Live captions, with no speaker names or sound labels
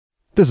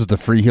This is the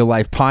Freeheel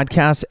Life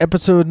Podcast,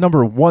 episode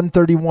number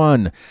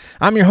 131.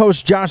 I'm your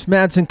host, Josh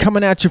Madsen,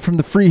 coming at you from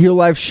the Freeheel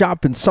Life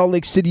shop in Salt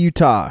Lake City,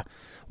 Utah.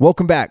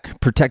 Welcome back,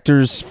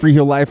 protectors,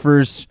 Freeheel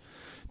lifers,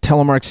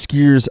 Telemark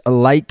skiers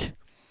alike.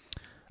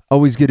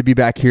 Always good to be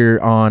back here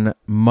on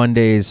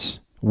Mondays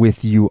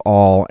with you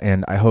all,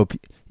 and I hope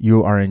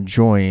you are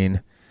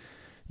enjoying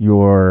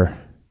your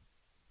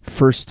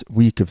first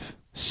week of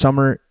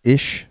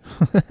summer-ish,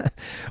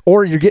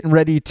 or you're getting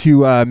ready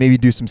to maybe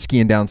do some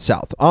skiing down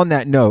south. On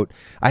that note,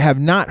 I have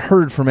not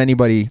heard from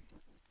anybody.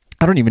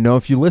 I don't even know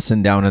if you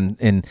listen down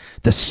in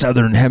the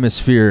southern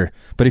hemisphere,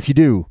 but if you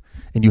do,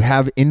 and you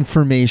have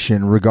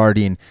information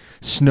regarding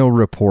snow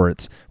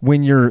reports,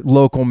 when your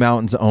local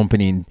mountain's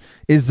opening,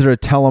 is there a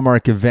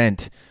Telemark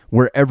event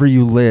wherever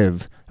you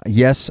live?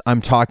 Yes,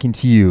 I'm talking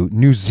to you.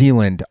 New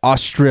Zealand,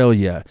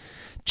 Australia,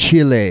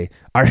 Chile,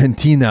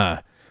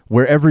 Argentina,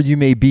 wherever you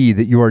may be,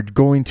 that you are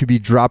going to be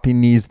dropping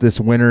these this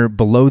winter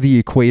below the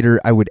equator.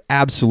 I would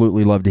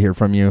absolutely love to hear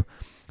from you.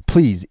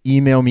 Please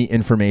email me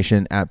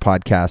information at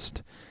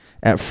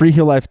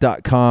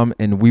podcast@freeheellife.com,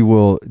 and we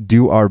will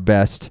do our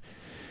best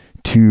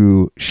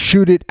to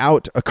shoot it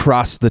out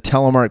across the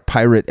Telemark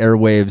pirate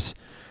airwaves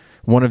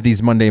one of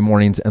these Monday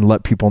mornings and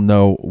let people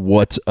know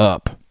what's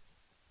up.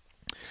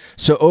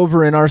 So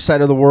over in our side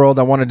of the world,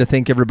 I wanted to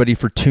thank everybody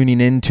for tuning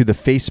in to the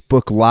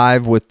Facebook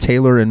Live with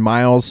Taylor and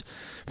Miles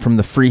from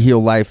the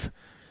Freeheel Life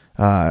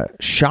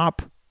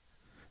shop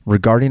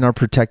regarding our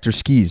protector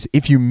skis.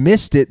 If you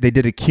missed it, they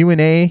did a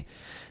Q&A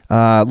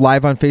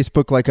live on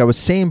Facebook like I was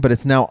saying, but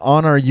it's now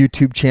on our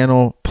YouTube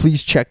channel.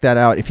 Please check that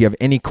out if you have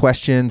any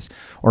questions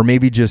or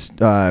maybe just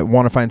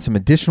want to find some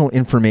additional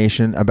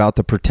information about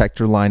the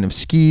protector line of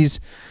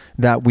skis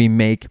that we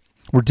make.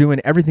 We're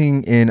doing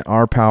everything in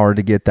our power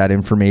to get that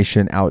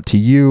information out to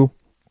you.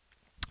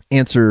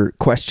 Answer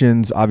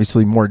questions,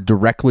 obviously, more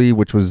directly,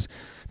 which was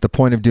the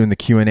point of doing the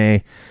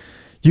Q&A.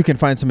 You can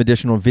find some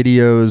additional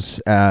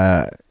videos,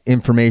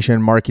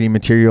 information, marketing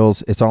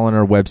materials. It's all on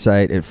our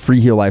website at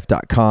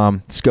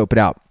freeheellife.com. Scope it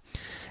out.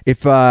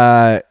 If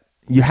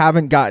you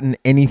haven't gotten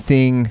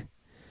anything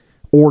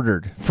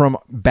ordered from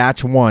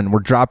batch 1, we're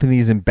dropping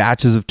these in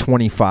batches of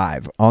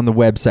 25 on the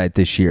website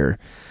this year.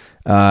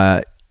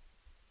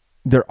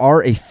 There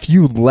are a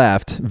few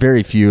left,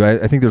 very few.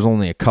 I think there's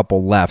only a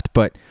couple left,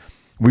 but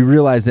we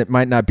realize it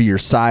might not be your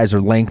size or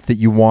length that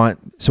you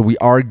want, so we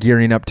are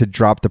gearing up to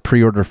drop the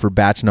pre-order for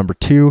batch number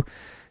 2.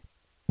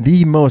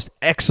 The most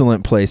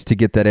excellent place to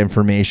get that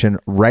information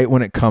right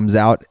when it comes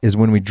out is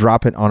when we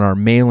drop it on our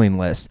mailing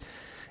list.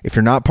 If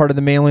you're not part of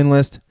the mailing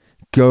list,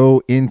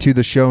 go into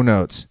the show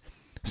notes.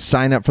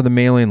 Sign up for the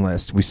mailing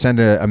list. We send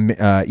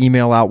a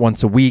email out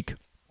once a week.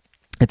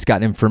 It's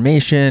got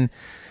information,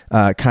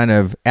 kind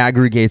of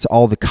aggregates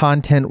all the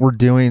content we're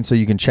doing so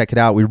you can check it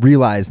out. We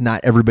realize not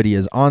everybody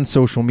is on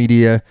social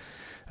media,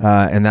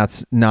 and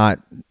that's not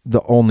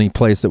the only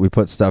place that we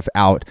put stuff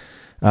out.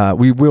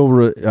 We will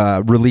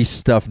release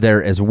stuff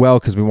there as well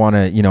because we want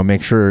to,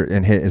 make sure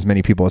and hit as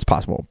many people as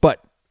possible.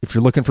 But if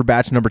you're looking for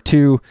batch number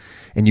 2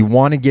 and you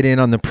want to get in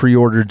on the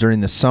pre-order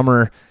during the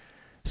summer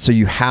so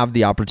you have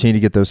the opportunity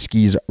to get those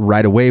skis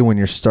right away when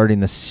you're starting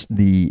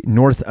the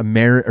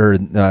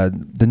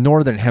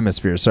Northern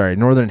Hemisphere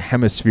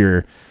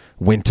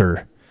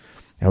winter.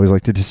 I always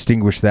like to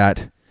distinguish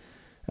that.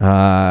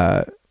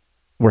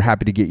 We're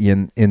happy to get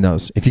you in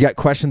those. If you got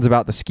questions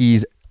about the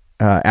skis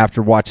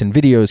after watching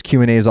videos,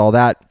 Q&As, all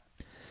that,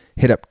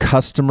 hit up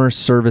customer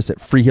service at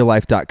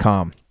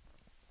freeheellife.com.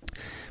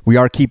 We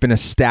are keeping a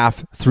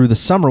staff through the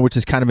summer, which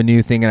is kind of a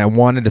new thing, and I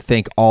wanted to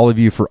thank all of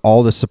you for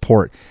all the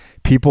support.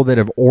 People that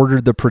have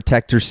ordered the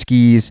protector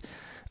skis,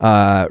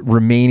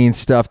 remaining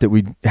stuff that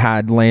we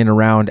had laying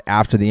around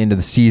after the end of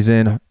the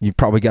season. You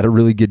probably got a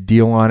really good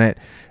deal on it.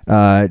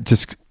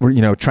 Just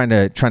we're trying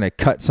to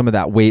cut some of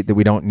that weight that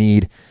we don't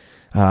need,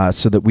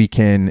 so that we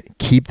can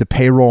keep the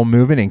payroll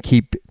moving and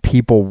keep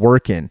people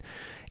working.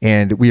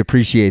 And we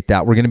appreciate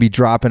that. We're going to be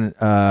dropping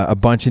a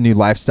bunch of new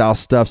lifestyle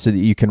stuff so that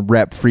you can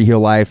rep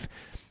Freeheel Life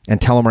and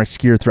Telemark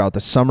skier throughout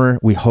the summer.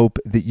 We hope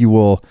that you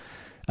will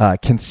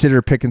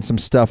consider picking some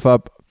stuff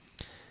up.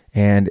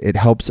 And it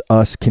helps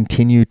us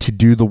continue to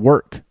do the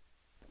work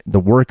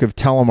of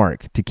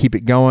Telemark, to keep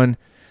it going,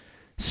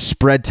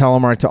 spread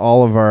Telemark to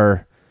all of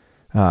our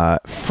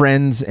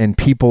friends and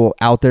people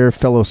out there,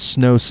 fellow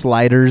snow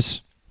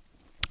sliders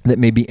that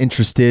may be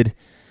interested.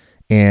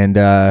 And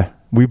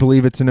we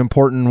believe it's an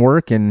important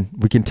work, and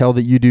we can tell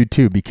that you do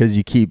too because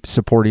you keep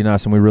supporting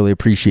us, and we really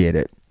appreciate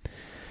it.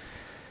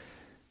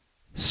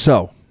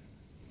 So,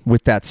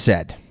 with that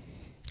said,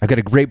 I've got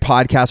a great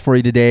podcast for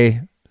you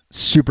today.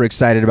 Super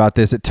excited about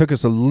this. It took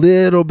us a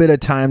little bit of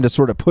time to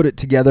sort of put it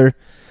together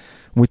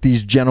with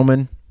these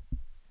gentlemen.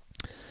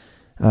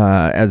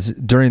 As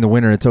during the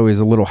winter, it's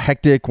always a little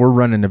hectic. We're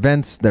running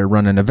events, they're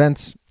running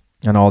events,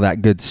 and all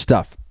that good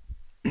stuff.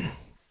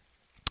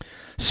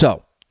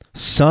 So,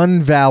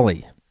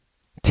 Valley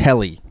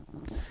Tele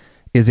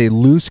is a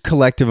loose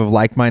collective of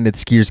like-minded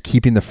skiers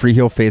keeping the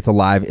freeheel faith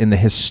alive in the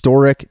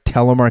historic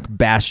Telemark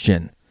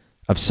bastion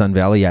of Sun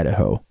Valley,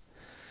 Idaho.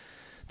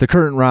 The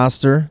current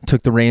roster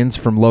took the reins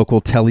from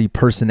local Tele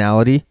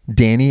personality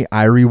Danny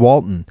Irie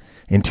Walton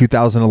in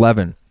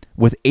 2011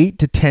 with 8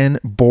 to 10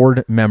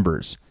 board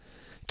members,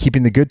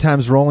 keeping the good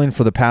times rolling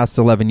for the past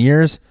 11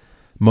 years,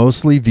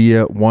 mostly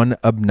via one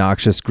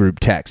obnoxious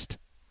group text.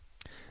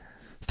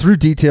 Though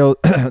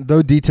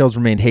details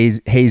remained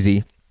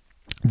hazy,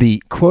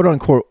 the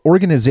quote-unquote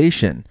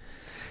organization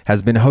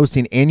has been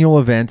hosting annual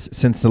events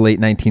since the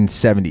late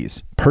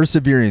 1970s,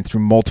 persevering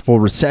through multiple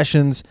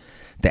recessions,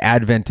 the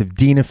advent of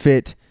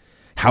DINAFIT,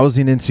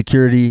 housing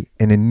insecurity,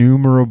 and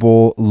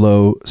innumerable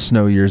low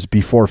snow years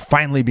before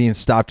finally being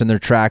stopped in their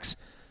tracks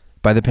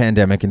by the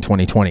pandemic in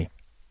 2020.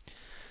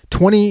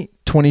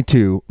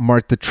 2022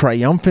 marked the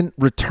triumphant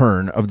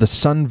return of the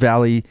Sun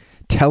Valley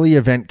Tele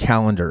event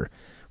calendar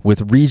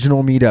with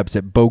regional meetups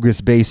at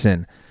Bogus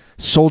Basin,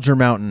 Soldier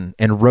Mountain,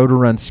 and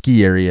Rotorun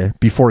ski area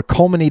before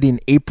culminating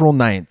April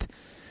 9th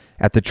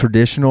at the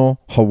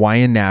traditional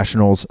Hawaiian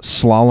Nationals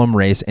slalom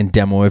race and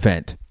demo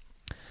event.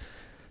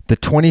 The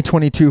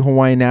 2022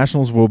 Hawaiian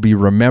Nationals will be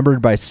remembered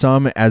by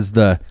some as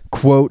the,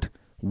 quote,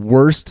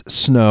 worst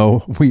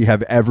snow we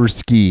have ever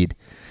skied,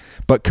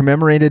 but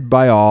commemorated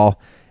by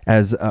all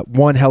as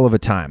one hell of a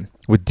time,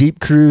 with deep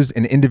crews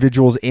and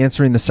individuals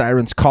answering the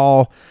siren's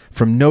call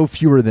from no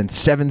fewer than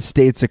 7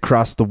 states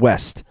across the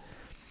West.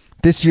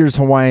 This year's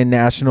Hawaiians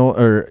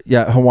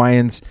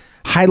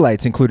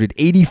highlights included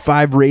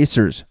 85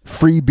 racers,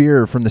 free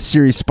beer from the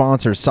series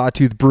sponsor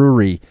Sawtooth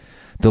Brewery,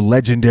 the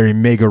legendary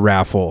Mega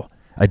Raffle,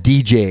 a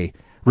DJ,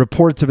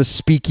 reports of a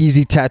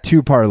speakeasy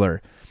tattoo parlor,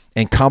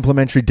 and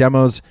complimentary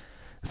demos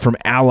from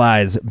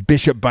Allies,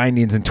 Bishop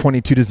Bindings, and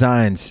 22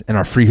 Designs, and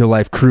our Freeheel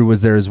Life crew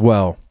was there as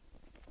well.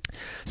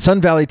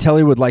 Sun Valley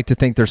Tele would like to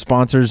thank their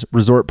sponsors,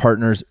 resort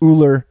partners,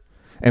 Uller,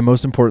 and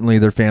most importantly,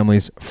 their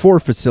families for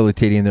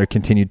facilitating their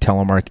continued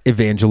Telemark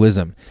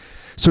evangelism.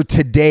 So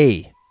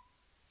today,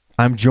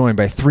 I'm joined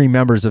by 3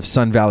 members of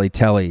Sun Valley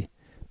Tele.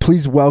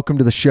 Please welcome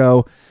to the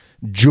show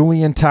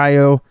Julian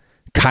Tayo,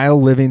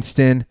 Kyle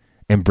Livingston,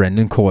 and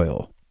Brendan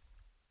Coyle.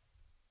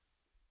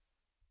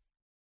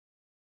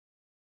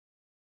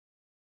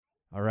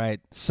 All right,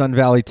 Sun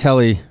Valley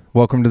Tele,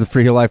 welcome to the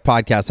Freeheel Life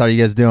podcast. How are you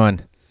guys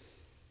doing?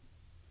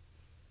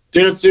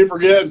 Doing super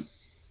good.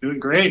 Doing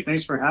great.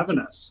 Thanks for having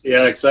us.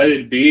 Yeah, excited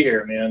to be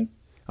here, man.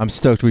 I'm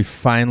stoked we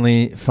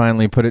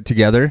finally put it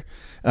together.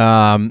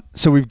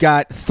 So we've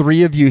got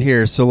 3 of you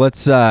here. So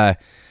let's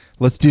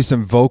do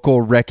some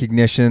vocal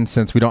recognition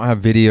since we don't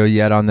have video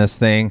yet on this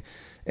thing.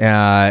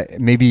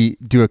 Maybe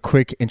do a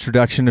quick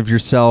introduction of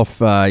yourself,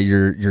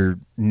 your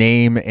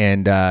name,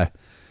 and I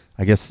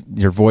guess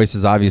your voice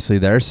is obviously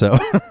there, so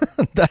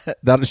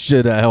that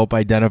should help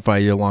identify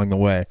you along the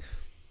way.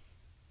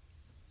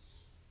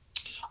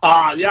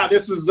 Yeah,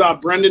 this is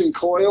Brendan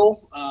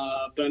Coyle.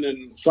 Been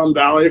in Sun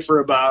Valley for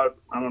about,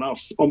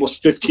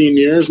 almost 15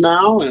 years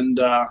now, and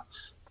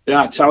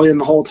Telling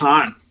the whole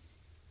time.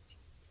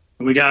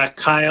 We got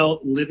Kyle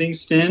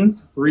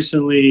Livingston,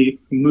 recently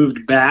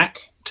moved back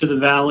to the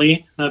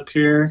Valley up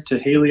here to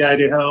Haley,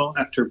 Idaho,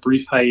 after a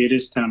brief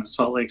hiatus down in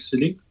Salt Lake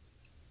City.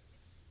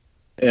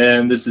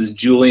 And this is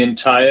Julian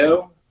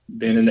Tayo,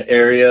 been in the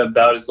area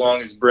about as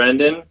long as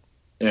Brendan,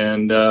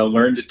 and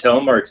learned to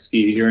telemark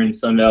ski here in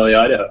Sun Valley,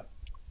 Idaho.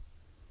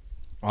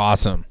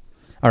 Awesome.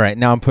 All right,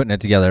 now I'm putting it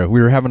together.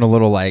 We were having a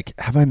little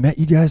have I met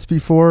you guys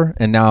before?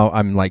 And now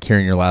I'm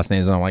hearing your last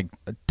names, and I'm like,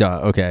 duh,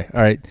 okay,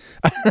 all right.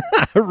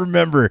 I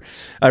remember.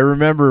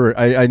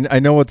 I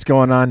know what's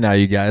going on now,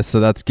 you guys, so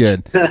that's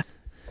good.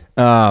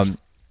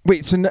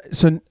 Wait,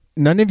 so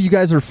none of you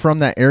guys are from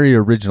that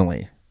area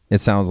originally, it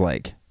sounds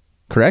like,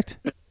 correct?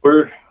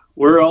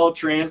 We're all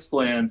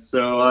transplants.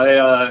 So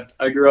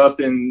I grew up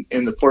in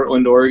the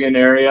Portland, Oregon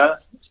area.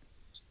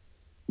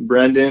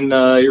 Brendan,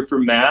 you're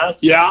from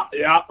Mass? Yeah.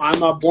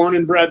 I'm a born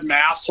and bred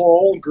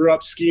Masshole. Grew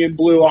up skiing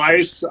blue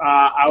ice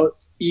out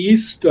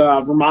east,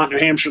 Vermont, New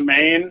Hampshire,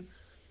 Maine.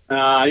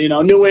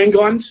 New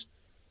England.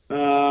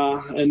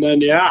 And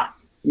then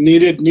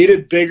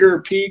needed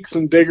bigger peaks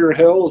and bigger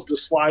hills to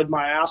slide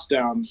my ass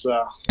down.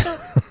 So.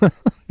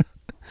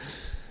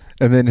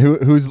 And then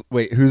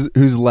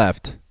who's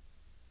left?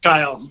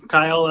 Kyle,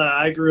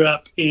 I grew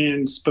up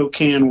in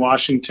Spokane,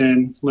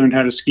 Washington, learned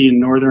how to ski in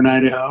northern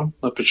Idaho,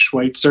 up at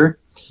Schweitzer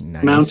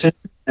Mountain,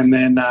 and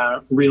then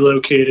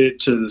relocated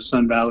to the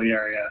Sun Valley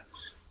area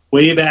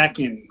way back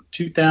in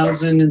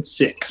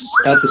 2006,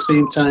 at the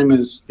same time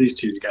as these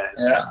two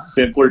guys. Yeah,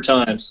 simpler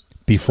times.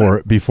 Before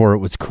it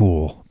was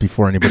cool,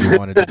 before anybody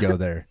wanted to go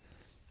there.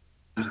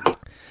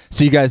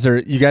 So you guys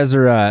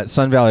are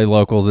Sun Valley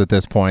locals at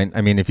this point. I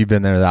mean, if you've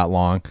been there that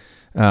long.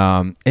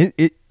 Are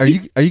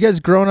you guys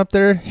growing up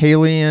there,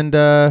 Haley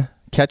and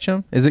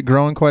Ketchum? Is it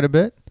growing quite a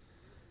bit?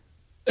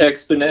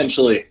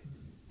 Exponentially.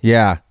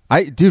 Yeah,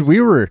 we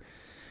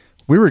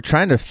were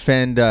trying to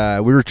fend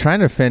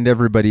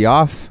everybody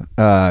off,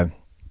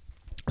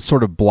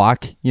 sort of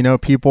block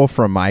people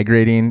from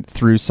migrating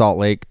through Salt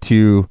Lake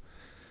to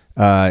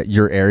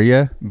your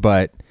area,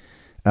 but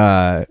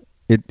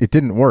it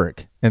didn't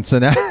work, and so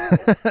now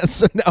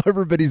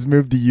everybody's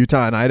moved to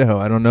Utah and Idaho.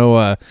 I don't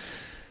know.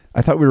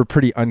 I thought we were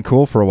pretty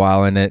uncool for a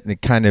while, and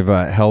it kind of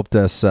helped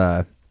us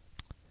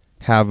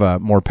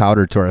have more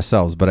powder to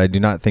ourselves. But I do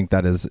not think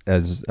that is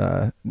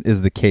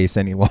the case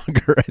any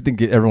longer. I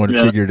think everyone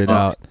figured it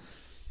out.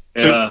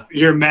 Yeah. So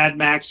your Mad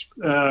Max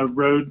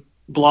road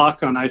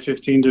block on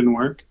I-15 didn't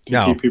work to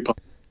No. keep people.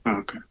 Oh,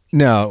 okay.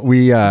 No,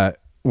 we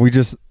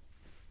just.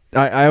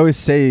 I always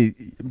say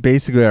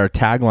basically our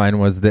tagline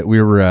was that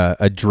we were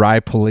a dry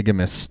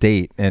polygamous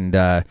state, and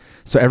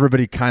so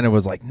everybody kind of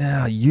was like,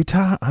 "No,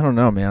 Utah, I don't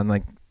know, man.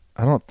 Like,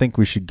 I don't think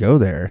we should go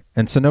there,"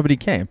 and so nobody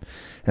came.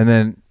 And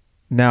then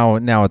now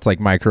it's like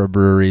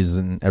microbreweries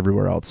and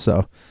everywhere else.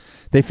 So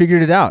they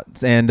figured it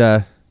out,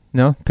 and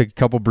pick a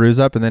couple brews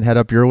up and then head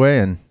up your way,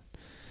 and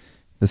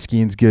the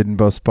skiing's good in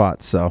both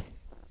spots. So,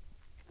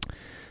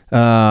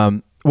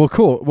 well,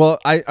 cool. Well,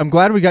 I'm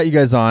glad we got you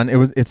guys on.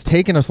 It's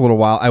taken us a little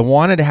while. I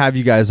wanted to have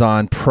you guys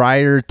on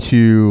prior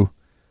to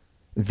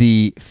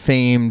the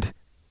famed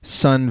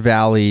Sun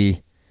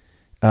Valley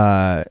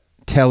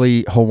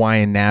Tele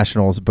Hawaiian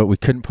Nationals, but we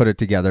couldn't put it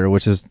together,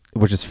 which is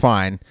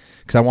fine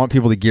because I want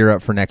people to gear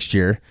up for next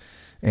year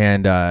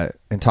and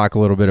talk a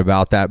little bit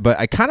about that. But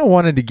I kind of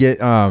wanted to get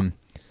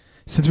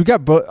since we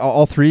got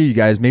all three of you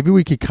guys, maybe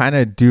we could kind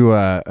of do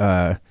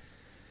I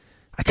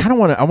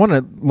want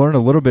to learn a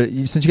little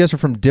bit, since you guys are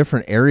from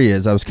different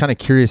areas. I was kind of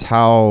curious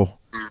how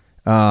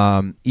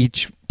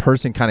each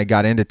person kind of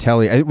got into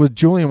tele.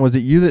 Julian, was it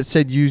you that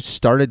said you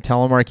started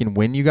telemarking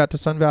when you got to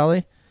Sun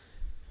Valley?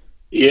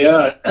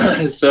 Yeah.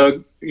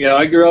 So,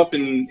 I grew up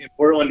in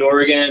Portland,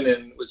 Oregon,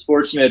 and was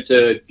fortunate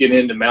to get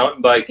into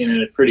mountain biking at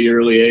a pretty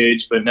early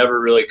age, but never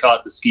really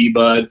caught the ski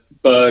bug.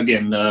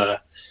 And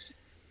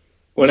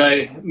when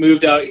I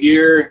moved out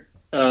here,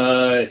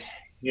 there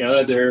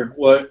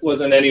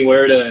wasn't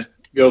anywhere to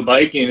go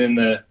biking in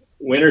the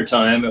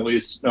wintertime, at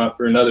least not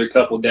for another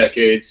couple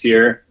decades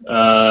here,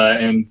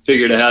 and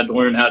figured I had to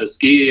learn how to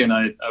ski. And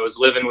I was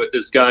living with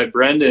this guy,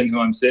 Brendan, who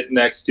I'm sitting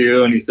next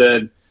to, and he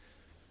said,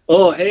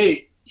 "Oh,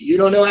 hey, you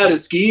don't know how to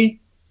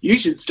ski? You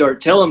should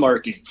start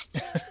telemarking."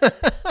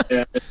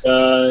 And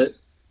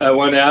I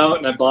went out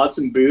and I bought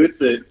some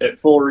boots at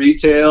full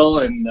retail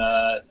and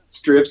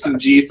stripped some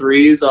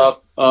G3s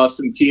off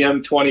some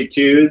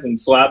TM22s and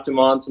slapped them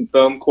on some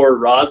foam core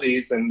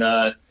Rossis and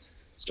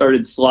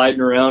started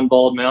sliding around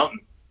Bald Mountain.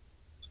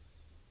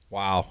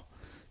 Wow,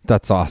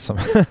 that's awesome.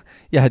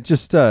 Yeah,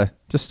 just start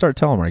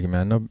telemarking,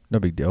 man. No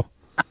big deal.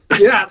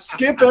 Yeah,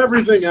 skip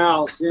everything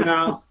else,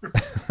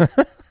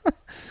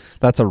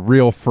 That's a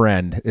real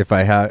friend if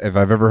I've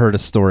ever heard a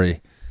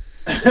story.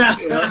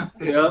 Yeah.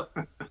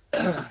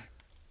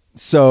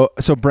 So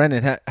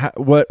Brendan,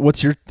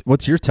 what's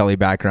your tele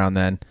background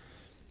then?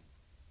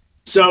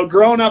 So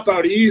growing up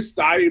out east,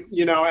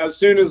 as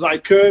soon as I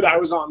could, I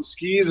was on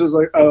skis as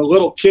a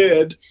little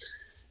kid.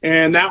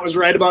 And that was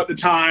right about the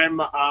time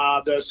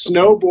the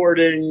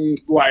snowboarding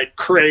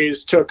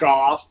craze took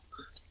off.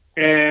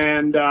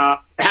 And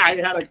I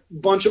had a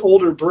bunch of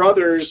older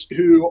brothers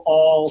who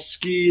all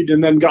skied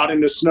and then got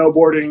into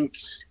snowboarding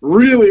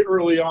really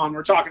early on.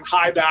 We're talking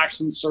high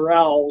backs and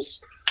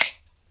Sorels.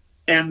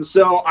 And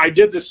so I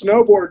did the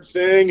snowboard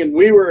thing, and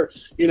we were,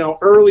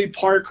 early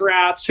park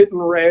rats, hitting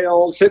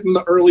rails, hitting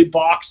the early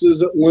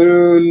boxes at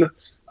Loon,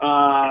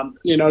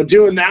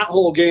 doing that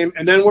whole game.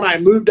 And then when I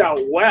moved out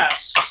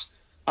west,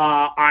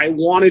 I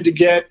wanted to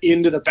get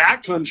into the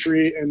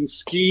backcountry and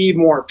ski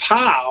more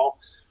POW.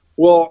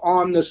 Well,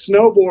 on the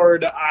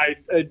snowboard,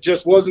 it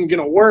just wasn't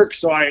going to work.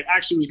 So I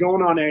actually was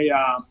going on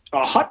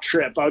a hut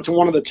trip out to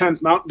one of the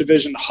 10th Mountain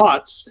Division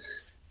huts.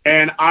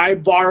 And I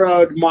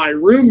borrowed my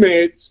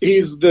roommate's.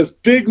 He's this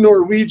big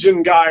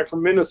Norwegian guy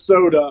from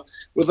Minnesota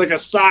with a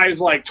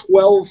size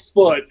 12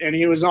 foot. And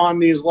he was on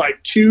these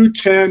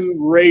 210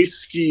 race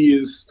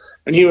skis.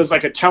 And he was a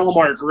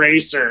Telemark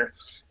racer.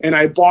 And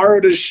I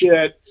borrowed his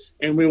shit.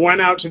 And we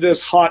went out to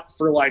this hut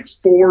for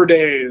 4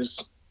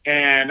 days.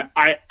 And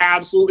I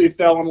absolutely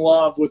fell in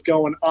love with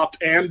going up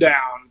and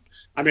down.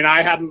 I mean,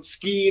 I hadn't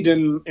skied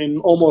in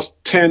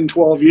almost 10,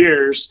 12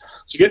 years.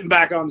 So getting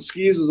back on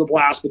skis was a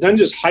blast. But then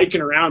just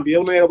hiking around,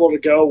 being able to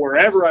go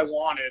wherever I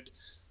wanted.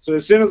 So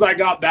as soon as I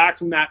got back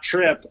from that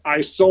trip, I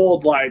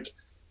sold 4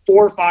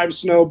 or 5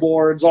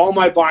 snowboards, all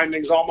my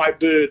bindings, all my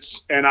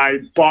boots, and I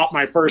bought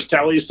my first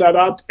tele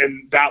setup,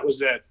 and that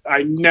was it.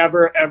 I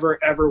never,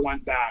 ever, ever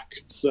went back.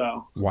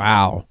 So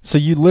wow. So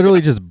you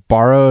literally just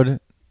borrowed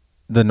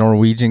the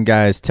Norwegian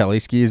guy's tele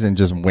skis and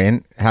just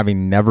went,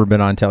 having never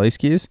been on tele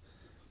skis?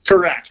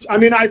 Correct. I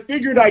mean, I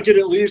figured I could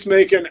at least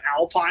make an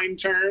alpine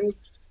turn,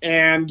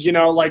 and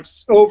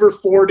over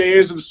 4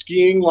 days of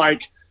skiing,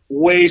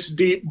 waist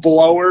deep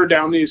blower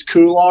down these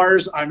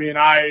couloirs. I mean,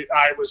 I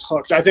was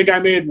hooked. I think I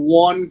made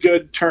one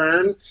good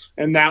turn,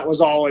 and that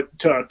was all it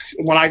took.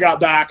 When I got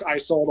back, I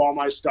sold all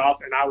my stuff,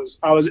 and I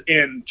was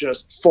in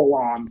just full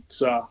on.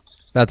 So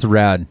that's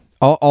rad.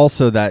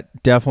 Also,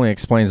 that definitely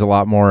explains a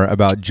lot more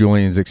about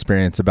Julian's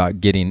experience about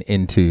getting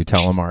into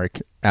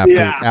Telemark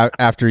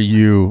after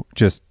you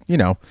just,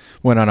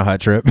 went on a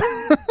hut trip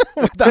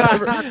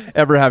without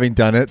ever having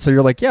done it. So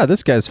you're like, yeah,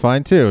 this guy's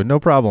fine too. No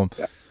problem.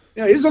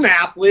 Yeah, he's an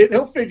athlete.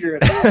 He'll figure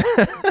it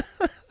out.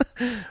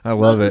 I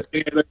love it.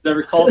 Anybody's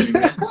ever called me,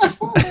 man.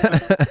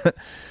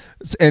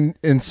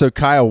 And so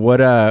Kyle,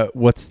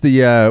 what's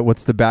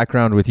the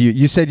background with you?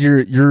 You said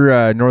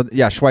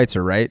you're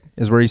Schweitzer, right?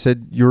 Is where you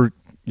said you're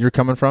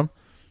coming from?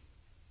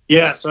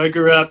 Yeah, so I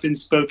grew up in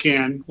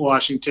Spokane,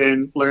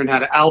 Washington, learned how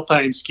to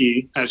alpine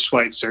ski at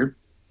Schweitzer.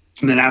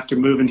 And then after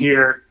moving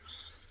here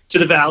to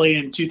the Valley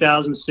in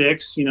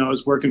 2006, I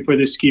was working for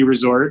this ski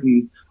resort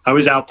and I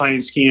was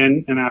alpine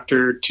skiing. And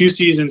after 2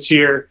 seasons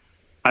here,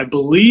 I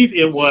believe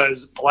it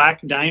was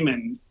Black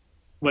Diamond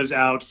was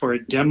out for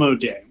a demo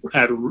day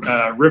at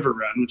River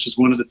Run, which is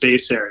one of the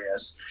base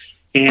areas.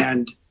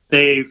 And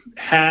they've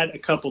had a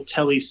couple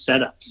Tele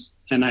setups.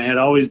 And I had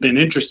always been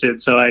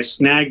interested. So I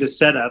snagged a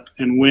setup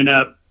and went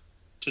up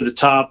to the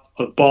top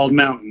of Bald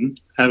Mountain,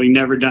 having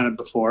never done it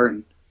before,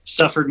 and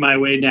suffered my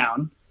way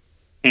down.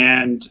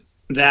 And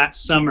that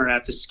summer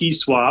at the ski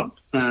swap,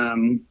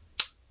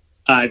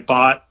 I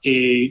bought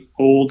a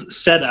old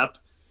setup.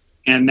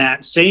 And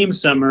that same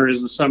summer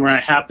is the summer I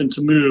happened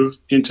to move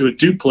into a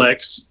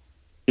duplex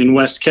in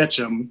West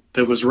Ketchum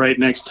that was right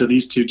next to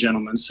these two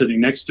gentlemen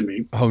sitting next to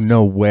me. Oh,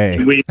 no way.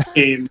 And we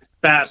became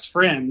fast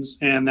friends.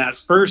 And that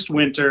first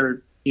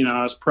winter,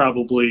 I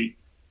probably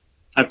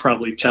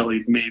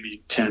tellied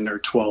maybe 10 or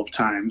 12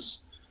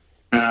 times.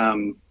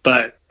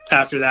 But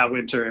after that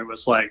winter, it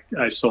was like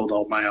I sold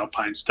all my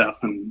alpine stuff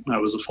and I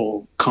was a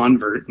full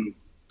convert. And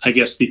I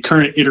guess the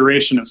current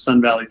iteration of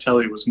Sun Valley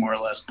Tele was more or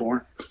less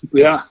born.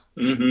 Yeah.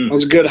 Mm-hmm. It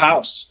was a good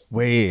house.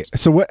 Wait,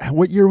 so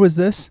what year was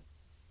this?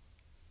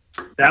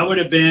 That would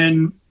have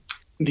been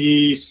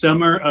the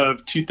summer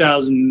of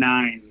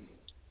 2009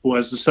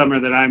 was the summer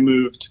that I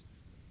moved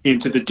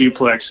into the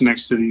duplex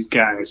next to these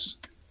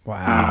guys.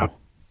 Wow.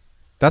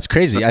 That's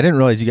crazy. I didn't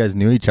realize you guys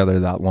knew each other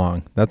that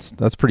long. That's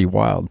pretty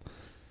wild.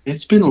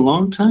 It's been a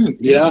long time.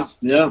 Yeah.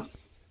 Yeah,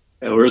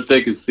 we're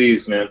thick as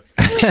thieves, man.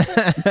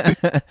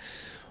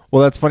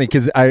 Well, that's funny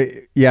because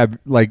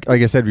like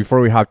I said before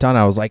we hopped on,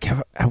 I was like,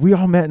 have we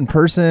all met in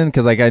person?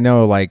 Because I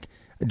know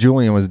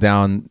Julian was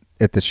down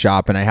at the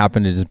shop and I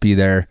happened to just be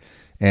there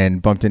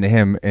and bumped into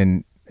him.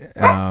 And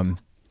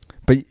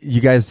but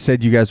you guys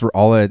said you guys were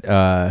all at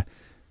a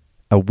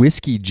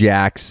Whiskey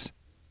Jack's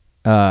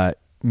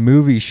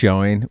movie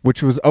showing,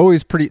 which was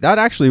always that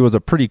actually was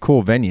a pretty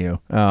cool venue.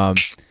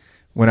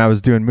 When I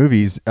was doing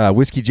movies,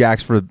 Whiskey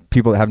Jack's, for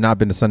people that have not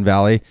been to Sun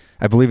Valley,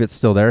 I believe it's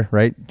still there,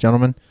 right,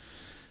 gentlemen?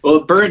 Well,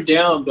 it burned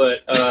down,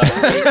 but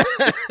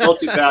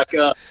built it back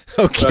up.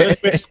 Okay.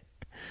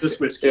 This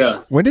whiskey. Yeah.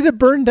 When did it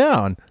burn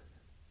down?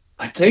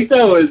 I think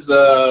that was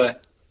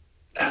that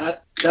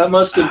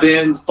must have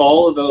been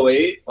fall of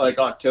 08, like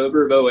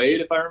October of 08,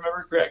 if I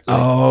remember correctly.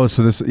 Oh,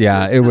 so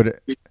it would.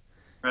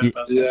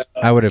 Yeah.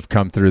 I would have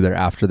come through there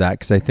after that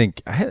because I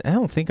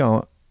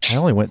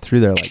only went through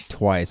there like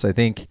twice. I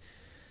think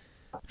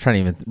I'm trying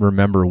to even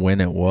remember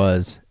when it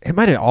was. It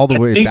might have all the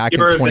way back in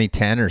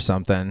 2010 or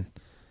something.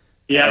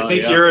 Yeah, I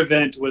think your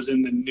event was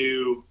in the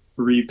new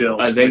rebuild.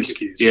 I think,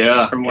 whiskeys,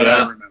 yeah, from what I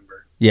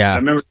remember. Yeah, I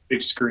remember the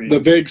big screen. The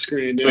big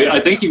screen. Yeah. Wait, I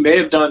think you may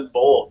have done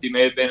both. You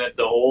may have been at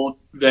the old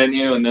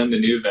venue and then the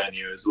new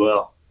venue as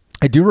well.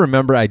 I do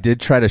remember I did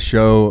try to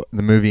show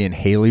the movie in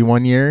Haley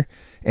one year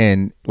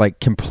and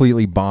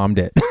completely bombed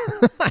it.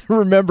 I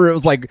remember it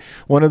was like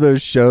one of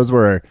those shows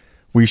where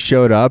we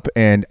showed up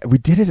and we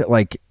did it at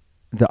a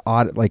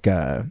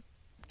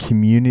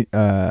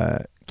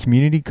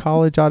community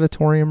college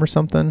auditorium or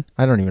something.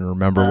 I don't even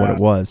remember what it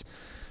was,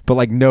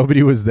 but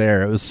nobody was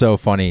there. It was so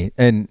funny.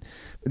 And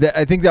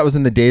I think that was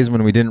in the days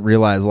when we didn't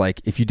realize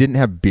if you didn't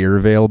have beer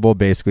available,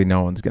 basically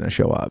no one's going to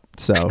show up.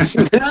 So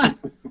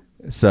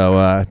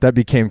that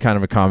became kind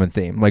of a common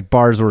theme.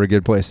 Bars were a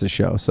good place to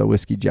show. So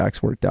Whiskey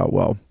Jack's worked out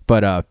well,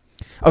 but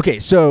okay.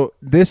 So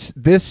this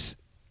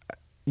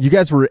you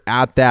guys were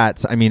at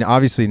that. I mean,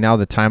 obviously now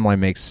the timeline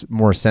makes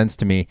more sense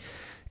to me.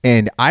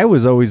 And I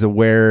was always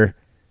aware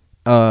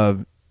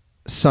of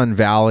Sun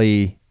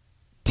Valley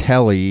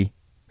Tele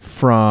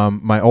from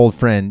my old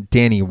friend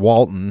Danny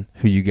Walton,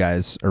 who you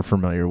guys are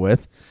familiar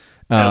with.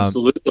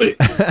 Absolutely.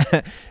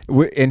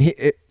 And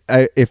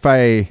if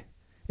my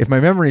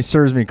memory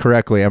serves me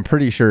correctly, I'm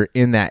pretty sure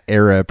in that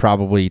era,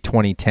 probably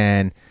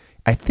 2010,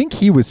 I think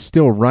he was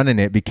still running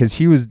it because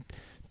he was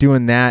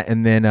doing that.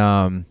 And then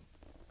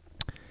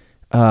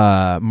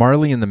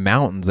Marley in the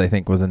Mountains, I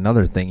think, was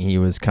another thing he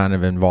was kind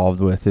of involved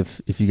with,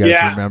 if you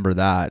guys remember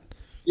that.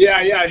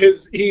 Yeah.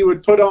 He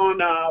would put on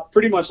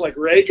pretty much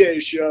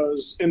reggae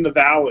shows in the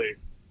Valley.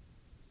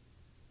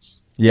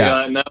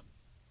 Yeah.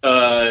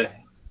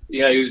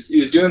 He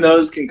was doing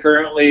those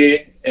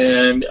concurrently,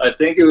 and I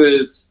think it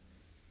was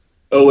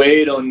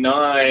 08,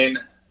 09.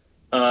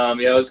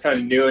 I was kind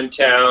of new in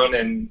town,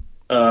 and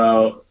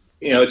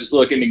just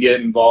looking to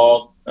get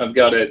involved. I've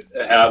got a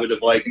habit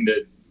of liking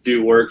to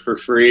do work for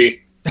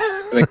free.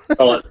 I think I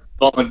call it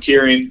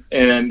volunteering,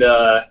 and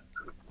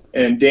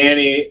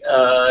Danny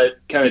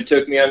kind of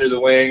took me under the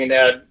wing and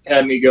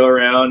had me go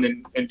around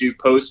and do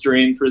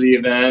postering for the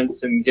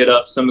events and hit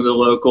up some of the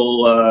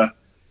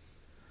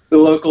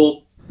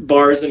local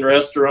bars and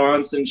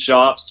restaurants and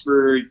shops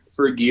for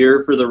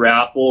gear for the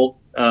raffle.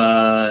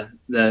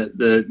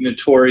 the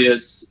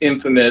notorious,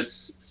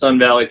 infamous Sun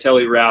Valley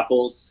Tele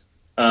raffles.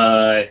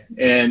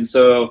 And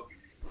so,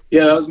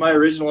 yeah, that was my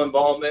original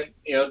involvement.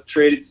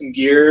 Traded some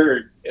gear,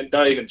 or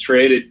not even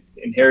traded,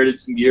 inherited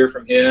some gear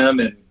from him,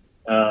 and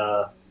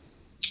that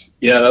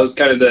was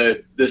kind of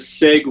the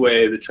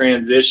segue, the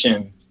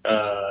transition.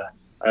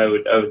 I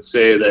would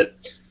say that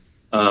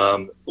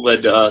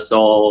led to us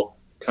all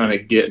kind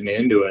of getting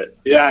into it.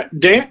 Yeah,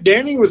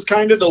 Danny was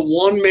kind of the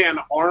one-man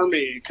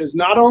army, because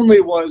not only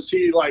was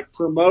he like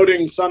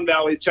promoting Sun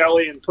Valley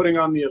Tele and putting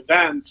on the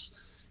events,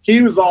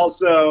 he was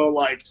also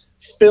like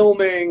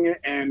filming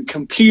and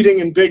competing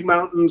in big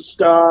mountain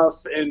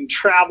stuff and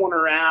traveling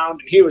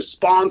around. He was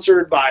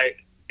sponsored by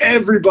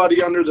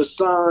everybody under the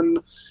sun,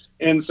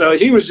 and so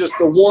he was just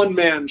the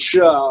one-man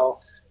show.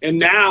 And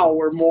now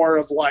we're more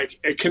of like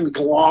a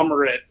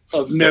conglomerate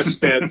of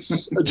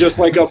misfits, just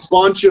like a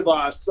bunch of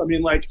us. I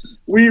mean, like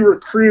we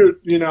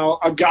recruit,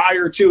 a guy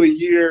or two a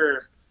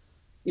year,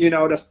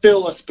 to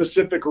fill a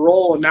specific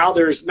role. And now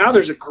there's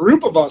a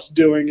group of us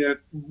doing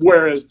it.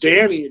 Whereas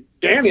Danny,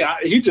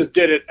 he just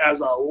did it as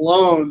a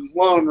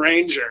lone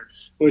ranger,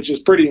 which is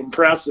pretty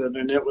impressive.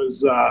 And it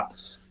was,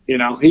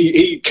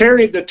 he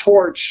carried the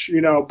torch,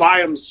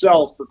 by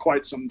himself for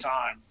quite some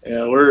time.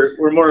 Yeah,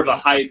 we're more of a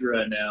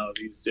hydra now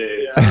these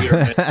days.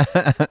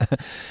 Yeah.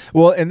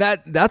 Well, and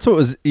that's what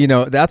was,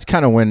 that's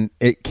kind of when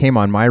it came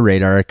on my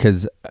radar,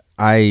 because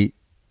I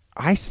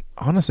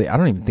honestly, I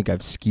don't even think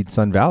I've skied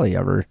Sun Valley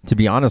ever, to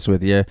be honest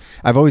with you.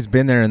 I've always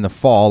been there in the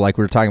fall, like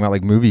we were talking about,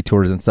 like movie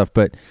tours and stuff.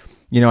 But,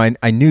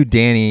 I knew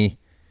Danny,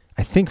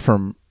 I think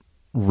from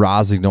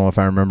Rosignol, if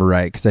I remember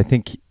right, because I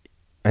think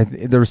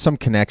there was some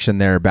connection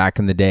there back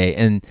in the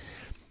day.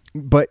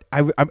 But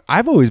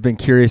I've always been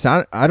curious.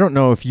 I don't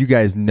know if you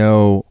guys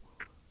know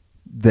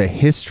the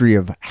history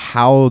of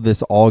how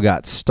this all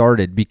got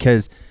started,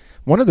 because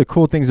one of the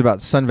cool things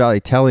about Sun Valley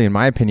Tele, in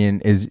my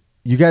opinion, is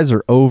you guys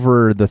are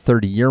over the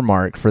 30-year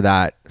mark for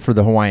the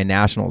Hawaiian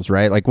Nationals,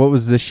 right? Like, what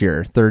was this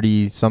year?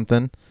 30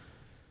 something?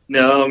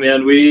 No,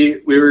 man,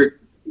 we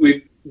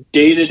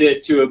dated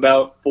it to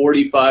about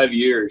 45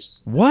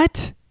 years.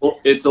 What?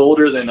 It's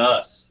older than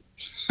us.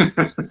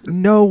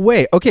 No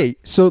way. Okay,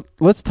 so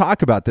let's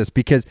talk about this,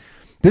 because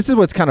this is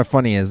what's kind of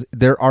funny is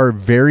there are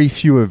very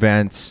few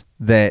events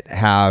that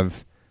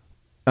have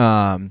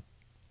the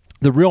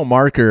real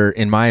marker,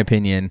 in my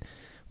opinion,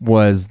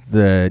 was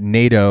the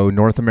NATO,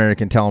 North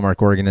American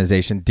Telemark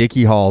Organization,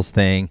 Dickie Hall's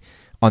thing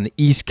on the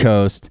East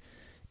Coast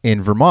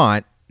in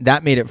Vermont.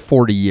 That made it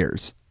 40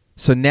 years.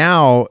 So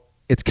now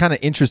it's kind of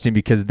interesting,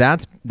 because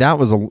that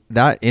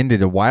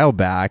ended a while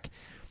back,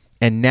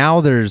 and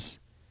now there's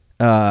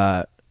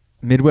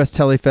Midwest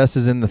Telefest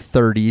is in the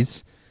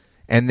 30s,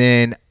 and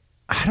then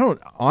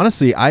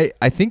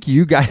I think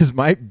you guys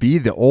might be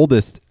the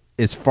oldest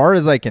as far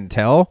as I can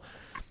tell.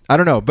 I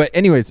don't know, but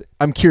anyways,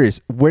 I'm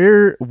curious,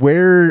 where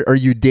are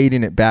you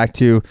dating it back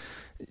to?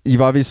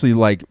 You've obviously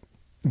like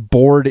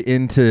bored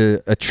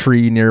into a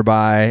tree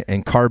nearby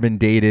and carbon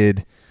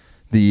dated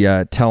the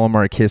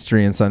Telemark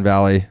history in Sun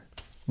Valley.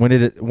 When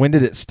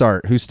did it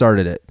start? Who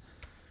started it?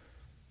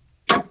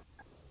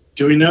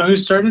 Do we know who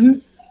started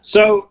it?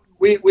 So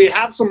we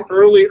have some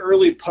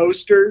early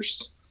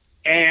posters,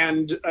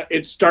 and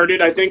it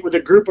started, I think, with a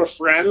group of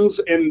friends,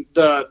 and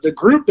the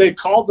group they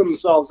called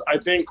themselves, I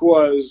think,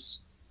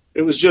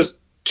 it was just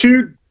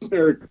two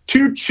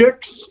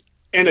chicks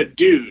and a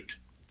dude.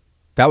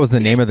 That was the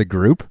name of the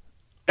group?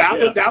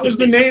 That was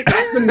the name.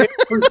 That's the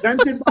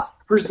name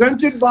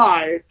presented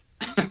by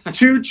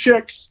two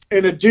chicks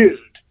and a dude.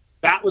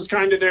 That was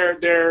kind of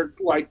their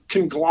like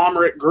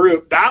conglomerate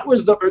group.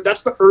 That's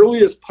the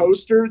earliest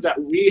poster that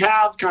we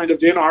have kind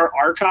of in our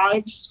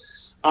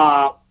archives.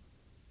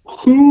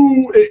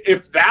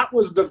 If that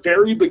was the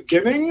very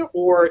beginning,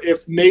 or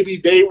if maybe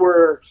they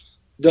were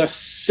the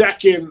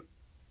second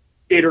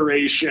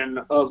iteration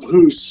of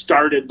who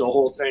started the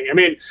whole thing. I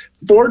mean,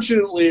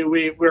 fortunately,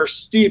 we're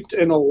steeped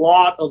in a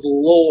lot of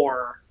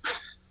lore,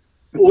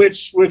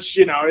 which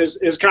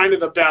is kind of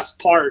the best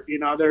part.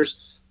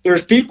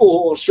 There's people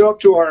who will show up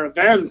to our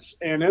events,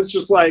 and it's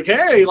just like,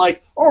 hey,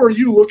 like, oh, are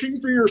you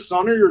looking for your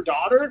son or your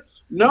daughter?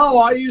 No,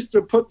 I used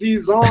to put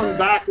these on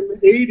back in the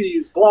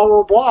 80s, blah,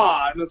 blah,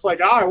 blah. And it's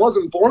like, I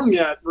wasn't born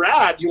yet.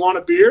 Rad, you want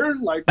a beer?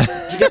 Like, did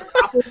you get an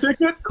Apple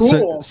ticket?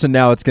 Cool. So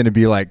now it's going to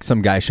be like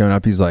some guy showing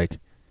up. He's like,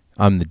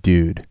 I'm the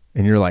dude.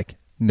 And you're like,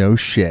 no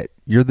shit.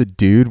 You're the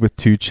dude with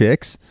two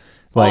chicks?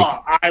 Like,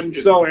 I'm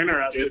so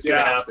interested. It's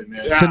going to happen,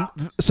 man. Yeah.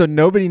 So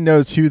nobody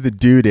knows who the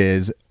dude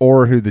is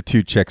or who the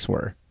two chicks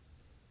were.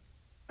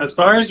 As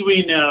far as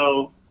we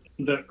know,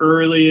 the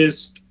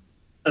earliest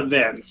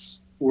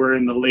events were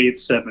in the late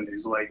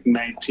 70s, like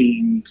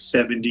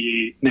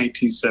 1978,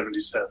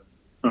 1977,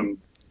 from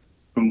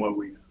what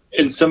we know.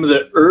 And some of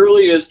the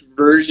earliest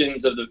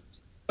versions of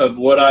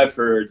what I've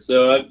heard.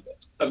 So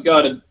I've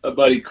got a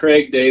buddy,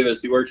 Craig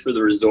Davis. He worked for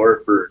the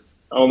resort for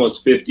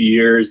almost 50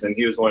 years, and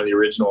he was one of the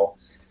original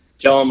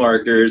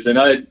telemarketers. And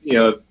I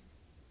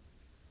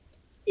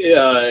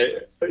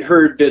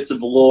heard bits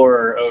of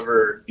lore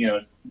over,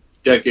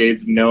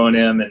 decades of knowing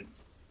him. And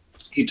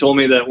he told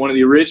me that one of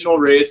the original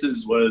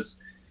races was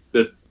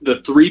the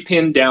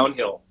 3-pin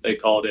downhill, they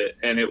called it,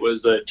 and it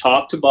was a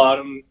top to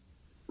bottom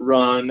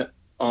run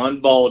on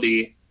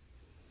Baldy,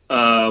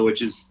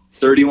 which is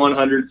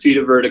 3,100 feet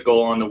of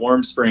vertical on the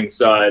Warm Springs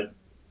side,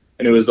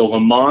 and it was a Le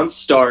Mans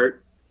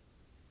start,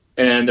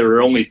 and there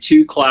were only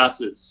 2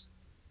 classes,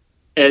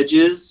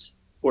 edges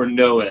or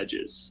no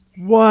edges.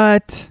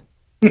 What?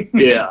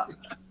 Yeah,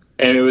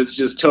 and it was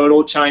just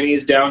total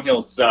Chinese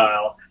downhill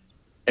style,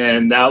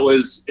 and that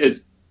was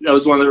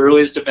one of the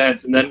earliest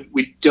events. And then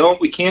we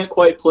can't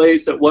quite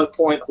place at what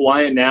point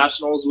Hawaiian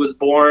Nationals was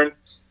born,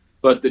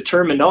 but the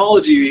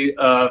terminology,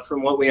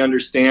 from what we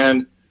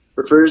understand,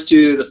 refers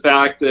to the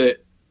fact that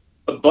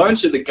a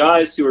bunch of the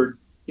guys who were,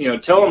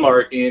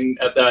 telemarking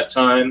at that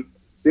time,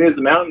 as soon as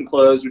the mountain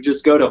closed, would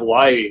just go to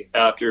Hawaii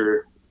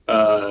after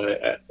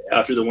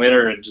the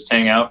winter and just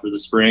hang out for the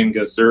spring,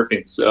 go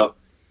surfing. So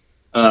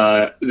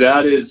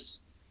that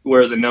is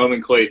where the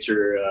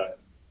nomenclature,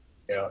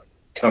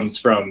 comes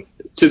from,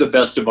 to the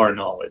best of our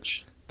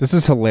knowledge. This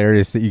is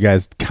hilarious that you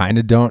guys kind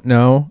of don't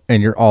know,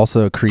 and you're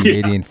also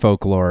creating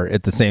folklore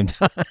at the same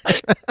time.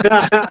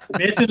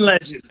 Myth and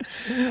legend.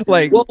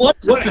 Like, well,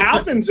 what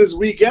happens is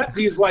we get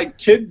these like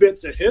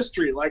tidbits of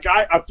history. Like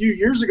a few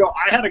years ago,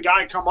 I had a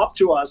guy come up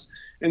to us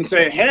and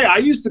say, "Hey, I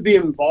used to be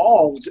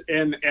involved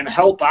and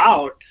help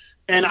out."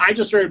 And I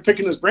just started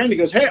picking his brain. He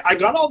goes, "Hey, I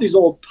got all these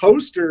old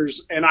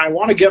posters and I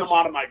want to get them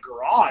out of my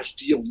garage.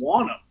 Do you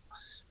want them?"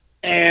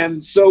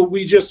 And so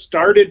we just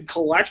started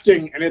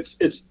collecting, and it's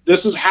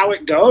this is how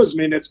it goes. I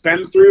mean, it's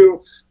been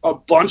through a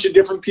bunch of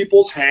different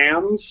people's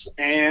hands,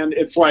 and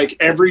it's like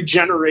every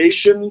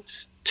generation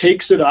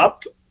takes it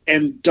up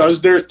and does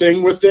their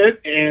thing with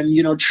it, and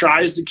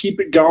tries to keep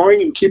it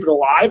going and keep it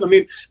alive. I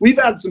mean, we've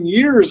had some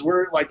years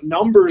where like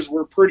numbers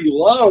were pretty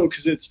low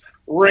because it's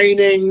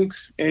raining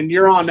and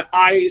you're on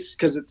ice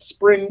because it's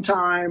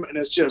springtime and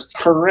it's just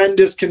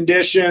horrendous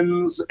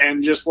conditions,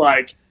 and just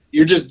like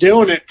you're just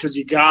doing it because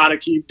you got to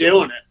keep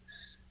doing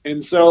it.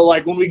 And so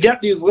like when we get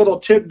these little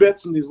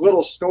tidbits and these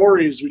little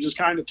stories, we just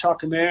kind of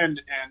tuck them in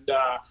and,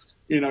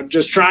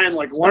 just try and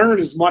like learn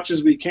as much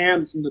as we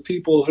can from the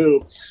people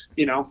who,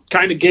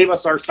 kind of gave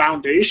us our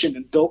foundation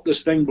and built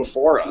this thing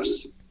before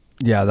us.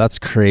 Yeah, that's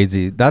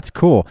crazy. That's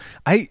cool.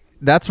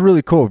 That's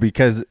really cool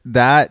because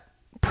that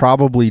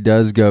probably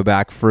does go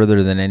back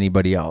further than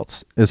anybody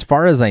else. As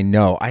far as I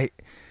know, I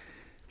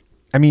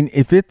mean,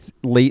 if it's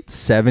late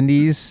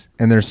 70s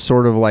and there's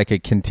sort of like a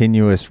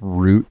continuous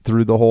route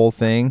through the whole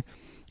thing,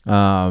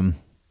 yeah,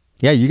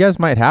 you guys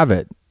might have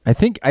it. I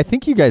think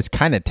you guys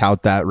kind of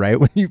tout that, right,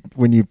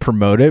 when you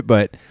promote it,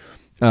 but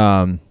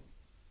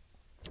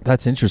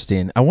that's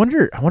interesting. I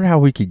wonder how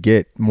we could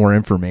get more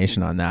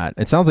information on that.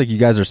 It sounds like you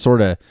guys are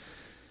sort of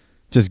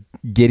just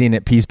getting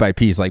it piece by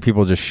piece, like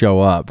people just show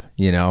up,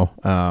 I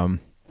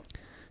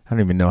don't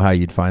even know how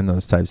you'd find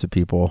those types of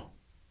people,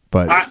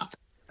 but I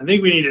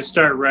think we need to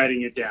start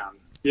writing it down.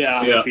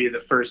 Yeah. That would be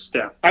the first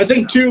step. I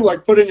think too,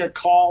 like putting a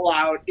call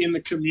out in the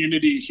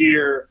community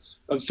here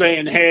of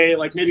saying, hey,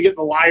 like maybe get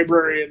the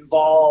library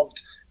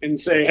involved and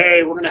say,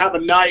 hey, we're going to have a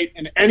night,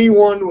 and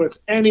anyone with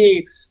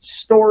any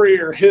story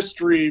or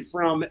history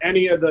from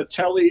any of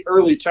the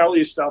early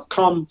Tele stuff,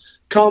 come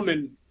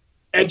and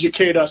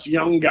educate us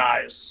young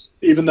guys,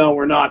 even though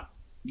we're not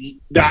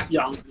that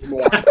young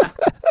anymore.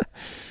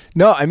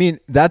 No, I mean,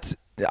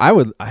 I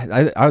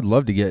would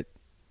love to get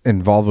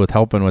involved with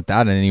helping with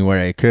that in any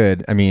way I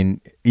could. I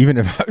mean, even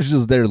if I was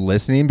just there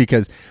listening,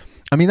 because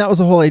I mean, that was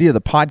the whole idea of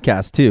the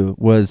podcast too,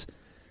 was,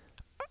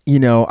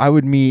 I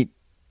would meet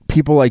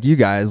people like you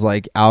guys,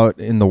 like out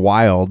in the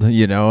wild,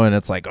 and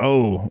it's like,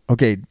 oh,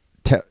 okay,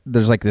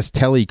 there's like this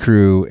Tele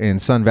crew in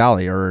Sun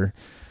Valley or,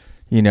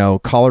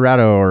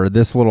 Colorado or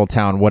this little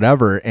town,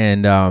 whatever.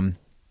 And,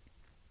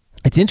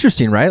 it's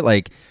interesting, right?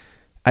 Like,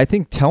 I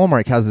think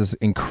Telemark has this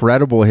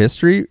incredible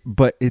history,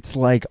 but it's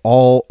like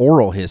all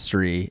oral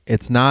history.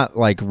 It's not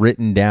like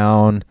written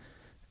down,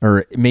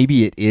 or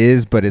maybe it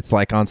is, but it's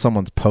like on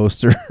someone's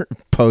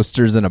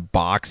posters in a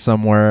box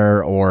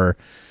somewhere. Or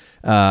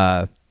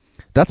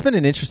that's been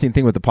an interesting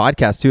thing with the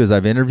podcast too, is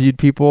I've interviewed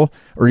people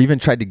or even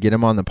tried to get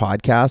them on the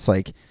podcast.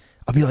 Like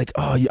I'll be like,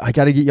 oh, I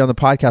got to get you on the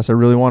podcast. I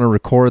really want to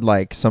record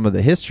like some of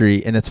the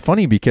history. And it's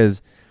funny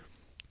because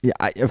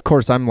of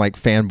course I'm like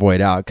fanboyed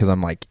out because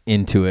I'm like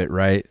into it,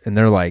 right? And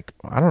they're like,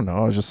 I don't know,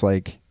 I was just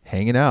like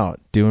hanging out,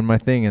 doing my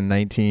thing in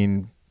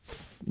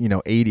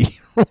 1980,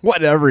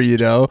 whatever,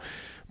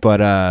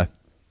 But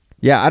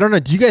yeah, I don't know.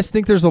 Do you guys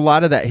think there's a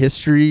lot of that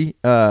history?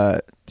 Do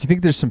you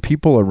think there's some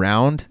people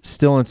around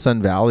still in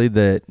Sun Valley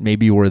that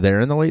maybe were there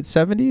in the late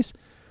 70s?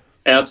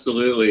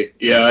 Absolutely.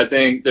 Yeah, I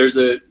think there's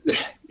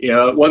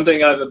one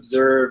thing I've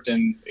observed,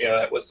 and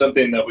it was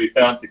something that we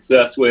found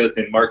success with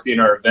in marketing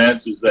our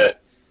events, is that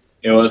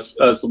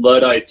us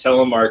Luddite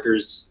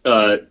telemarkers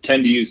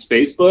tend to use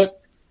Facebook,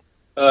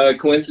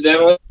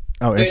 coincidentally.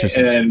 Oh,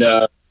 interesting. And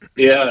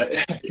yeah,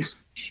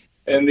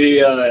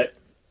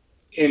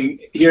 and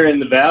here in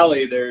the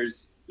Valley,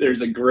 there's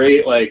a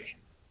great like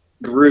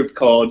group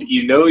called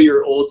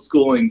You're Old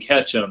School and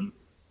Catch 'em,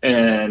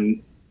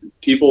 and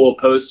people will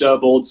post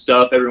up old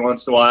stuff every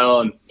once in a while,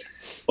 and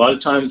a lot of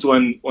times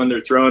when they're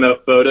throwing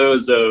up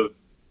photos of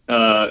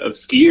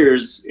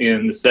skiers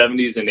in the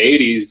 70s and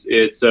 80s,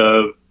 it's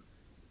of,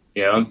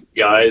 you know,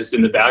 guys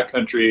in the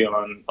backcountry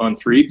on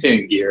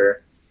 3-pin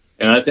gear.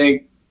 And I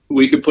think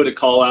we could put a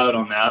call out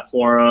on that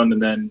forum,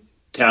 and then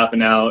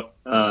tapping out,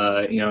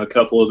 you know, a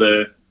couple of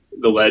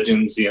the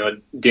legends, you know,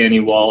 Danny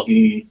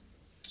Walton,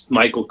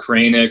 Michael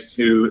Kranick,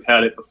 who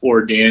had it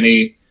before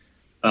Danny.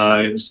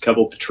 There's a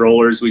couple of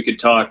patrollers we could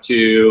talk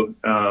to.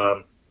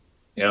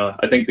 You know,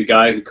 I think the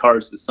guy who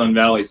carves the Sun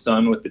Valley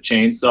Sun with the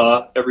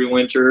chainsaw every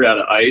winter out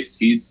of ice,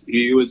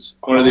 he was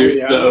one of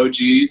the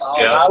OGs. Oh,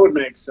 yeah, that would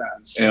make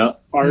sense. Yeah,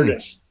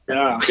 artist.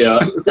 Yeah.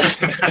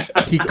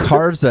 He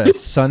carves a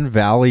Sun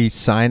Valley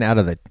sign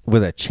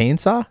with a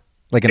chainsaw,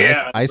 like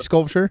an ice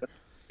sculpture.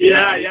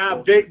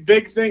 Yeah.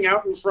 Big thing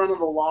out in front of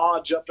the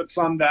lodge up at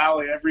Sun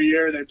Valley. Every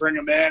year they bring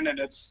him in, and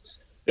it's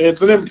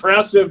an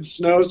impressive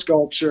snow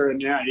sculpture. And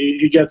yeah,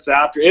 he gets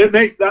after it. It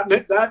makes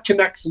that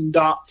connects some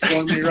dots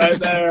for me right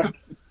there.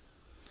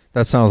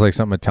 That sounds like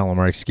something a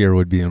Telemark skier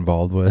would be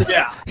involved with.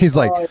 Yeah. He's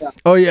like,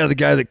 oh yeah, the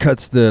guy that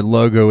cuts the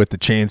logo with the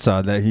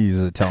chainsaw, that he's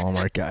a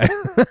Telemark guy.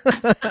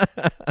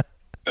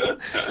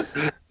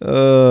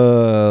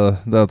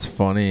 That's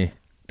funny.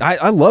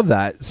 I love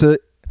that. So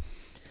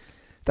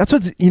that's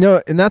what's, you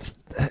know, and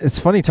it's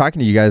funny talking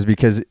to you guys,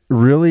 because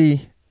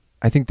really,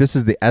 I think this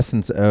is the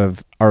essence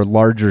of our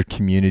larger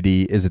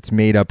community, is it's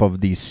made up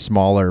of these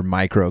smaller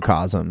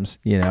microcosms,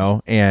 you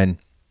know? And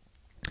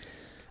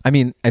I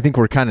mean, I think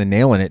we're kind of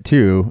nailing it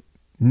too.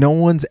 No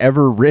one's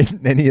ever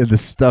written any of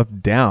this stuff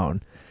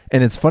down.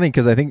 And it's funny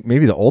because I think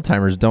maybe the old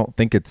timers don't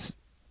think it's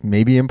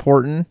maybe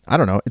important. I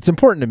don't know. It's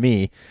important to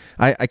me.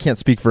 I can't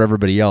speak for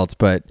everybody else,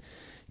 but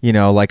you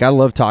know, like I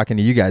love talking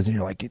to you guys, and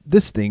you're like,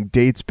 this thing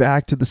dates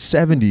back to the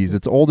 70s.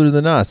 It's older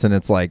than us. And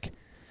it's like,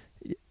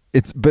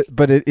 it's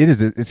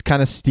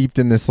kind of steeped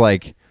in this,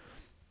 like,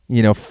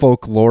 you know,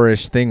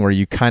 folklorish thing where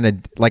you kind of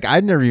like,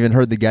 I'd never even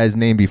heard the guy's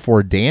name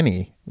before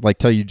Danny, like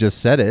till you just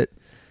said it,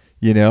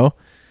 you know?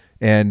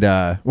 And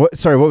what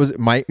was it?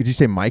 Mike, did you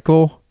say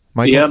Michael?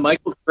 Yeah,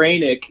 Michael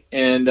Kranick,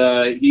 and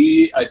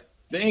he, I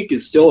think,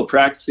 is still a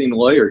practicing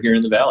lawyer here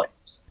in the Valley.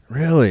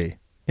 Really?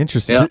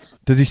 Interesting. Yeah.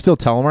 Does he still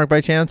telemark by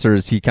chance, or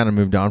has he kind of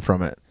moved on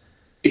from it?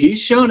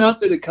 He's shown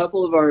up at a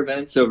couple of our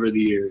events over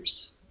the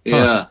years.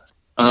 Yeah.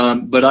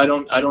 But I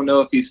don't know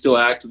if he's still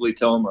actively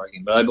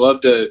telemarking, but I'd love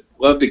to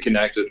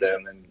connect with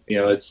him. And, you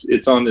know,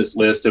 it's on this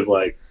list of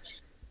like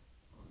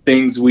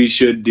things we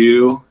should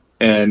do.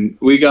 And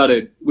we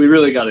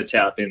really got to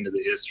tap into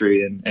the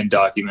history and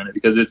document it,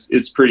 because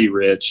it's pretty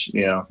rich.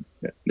 You know,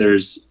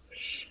 there's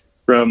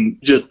from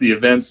just the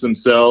events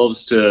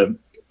themselves to,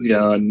 you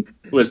know, and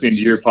listening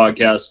to your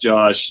podcast,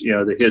 Josh, you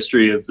know, the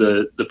history of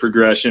the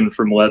progression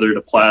from leather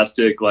to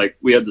plastic. Like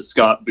we had the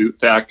Scott Boot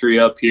Factory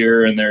up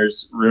here, and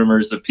there's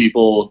rumors of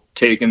people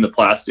taking the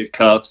plastic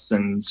cuffs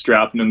and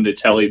strapping them to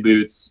tele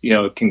boots, you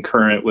know,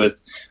 concurrent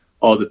with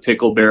all the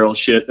pickle barrel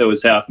shit that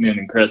was happening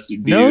in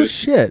Crested Butte. No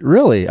shit,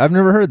 really? I've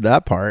never heard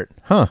that part.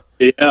 Huh?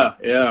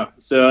 Yeah.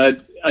 So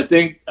I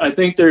think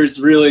there's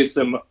really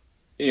some,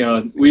 you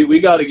know, we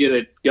got to get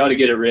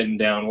it written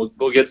down.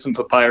 We'll get some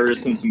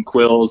papyrus and some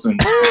quills, and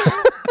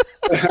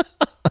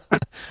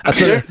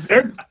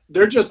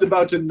they're just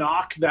about to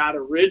knock that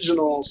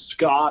original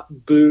Scott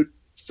Boot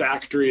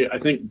Factory, I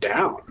think,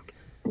 down.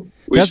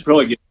 We should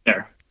probably get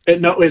there.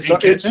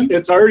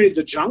 It's already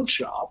the junk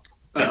shop.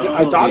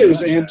 I thought it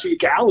was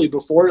Antique Alley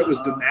before it was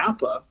the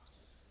Napa.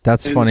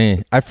 That's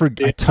funny. I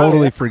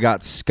totally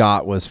forgot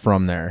Scott was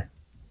from there.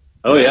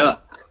 Oh yeah.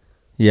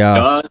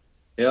 Scott,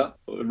 yeah.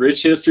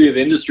 Rich history of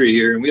industry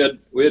here, and we had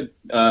what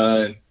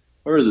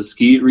were the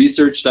ski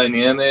research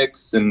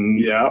dynamics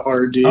and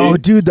RD. Oh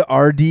dude, the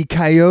RD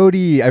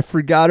Coyote. I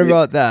forgot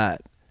about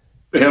that.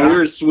 Yeah, we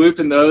were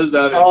swooping those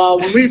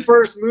out. When we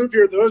first moved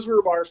here, those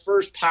were our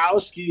first POW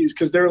skis,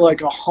 because they're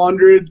like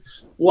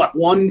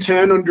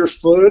 110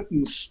 underfoot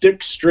and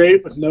stick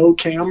straight with no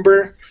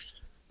camber.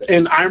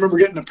 And I remember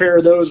getting a pair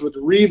of those with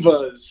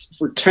Rivas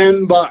for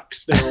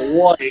 $10. They were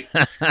white.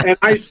 And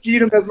I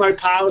skied them as my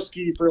POW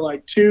ski for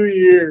like 2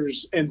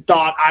 years and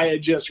thought I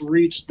had just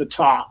reached the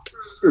top.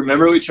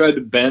 Remember we tried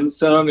to bend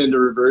some into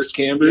reverse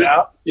camber?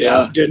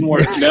 Yeah. Didn't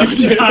work. No, it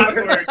did not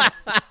work.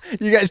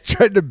 You guys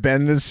tried to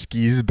bend the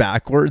skis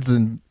backwards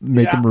and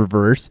make them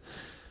reverse?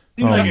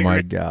 Oh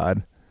my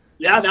God.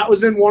 Yeah, that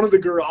was in one of the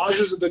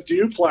garages of the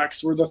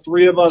duplex where the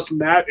three of us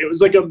met. It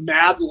was like a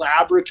mad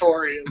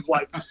laboratory of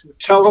like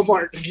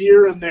Telemark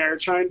gear in there,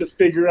 trying to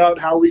figure out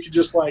how we could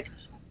just like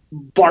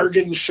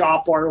bargain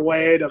shop our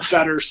way to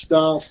better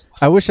stuff.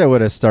 I wish I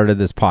would have started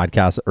this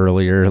podcast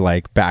earlier,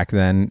 like back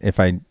then, if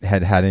I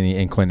had any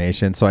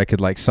inclination, so I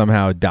could like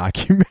somehow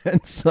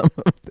document some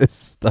of this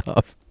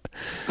stuff.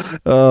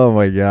 Oh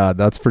my God,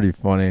 that's pretty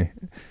funny.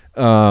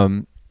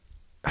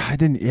 I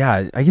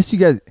guess you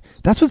guys,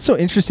 that's what's so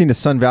interesting to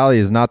Sun Valley,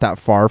 is not that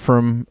far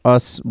from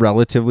us,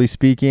 relatively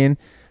speaking,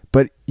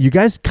 but you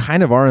guys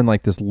kind of are in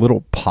like this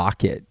little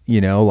pocket, you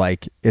know,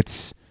 like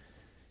it's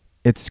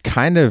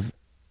kind of,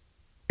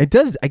 It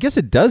does. I guess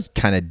it does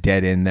kind of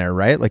dead in there,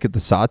 right? Like at the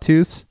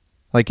Sawtooths.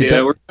 Like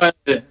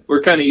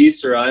we're kind of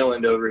Easter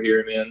Island over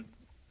here, man.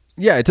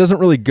 Yeah, it doesn't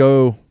really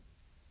go.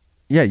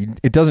 Yeah,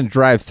 it doesn't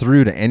drive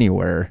through to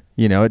anywhere.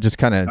 You know, it just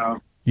kind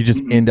of you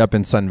just end up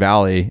in Sun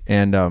Valley,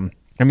 and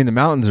I mean the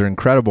mountains are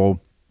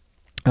incredible.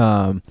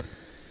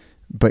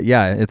 But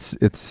yeah,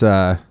 it's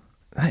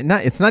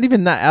not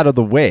even that out of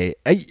the way.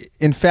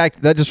 In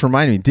fact, that just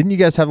reminded me. Didn't you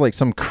guys have like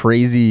some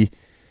crazy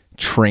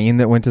train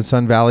that went to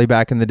Sun Valley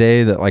back in the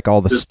day that like all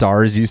the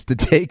stars used to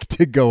take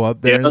to go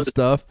up there and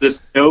stuff? The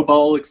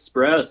Snowball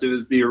Express. It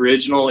was the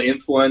original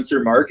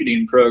influencer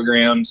marketing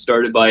program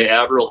started by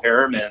Avril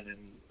Harriman in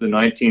the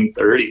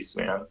 1930s,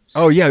 man.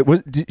 Oh yeah,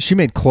 she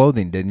made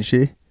clothing, didn't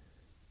she?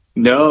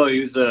 No, he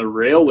was a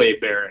railway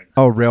baron.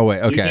 Oh,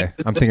 railway. Okay,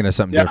 I'm thinking of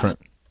something different.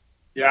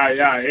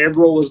 Yeah.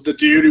 Avril was the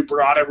dude who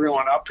brought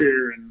everyone up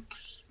here, and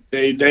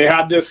they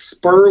had this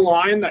spur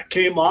line that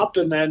came up,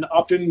 and then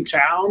up in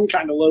town,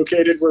 kind of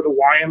located where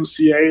the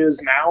YMCA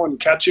is now in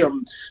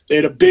Ketchum, they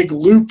had a big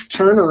loop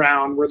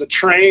turnaround where the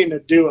train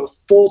would do a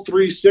full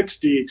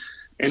 360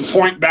 and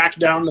point back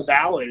down the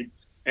valley.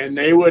 And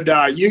they would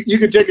you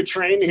could take a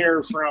train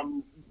here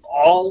from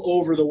all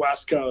over the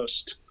West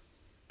Coast,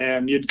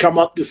 and you'd come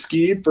up to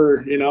ski for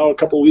a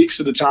couple weeks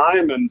at a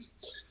time. And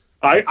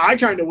I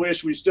kind of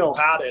wish we still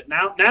had it.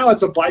 Now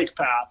it's a bike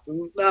path,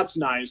 and that's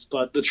nice,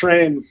 but the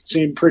train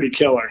seemed pretty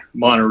killer.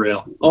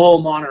 Monorail. Oh,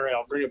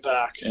 monorail. Bring it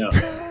back.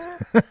 Yeah.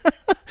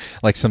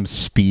 Like some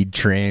speed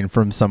train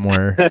from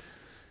somewhere.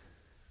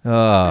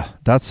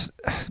 That's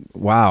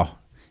wow.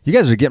 You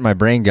guys are getting my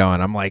brain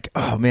going. I'm like,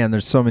 oh man,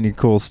 there's so many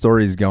cool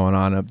stories going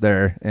on up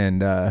there.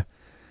 And I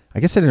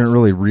guess I didn't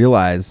really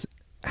realize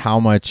how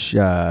much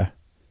like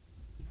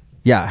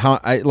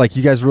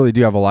you guys really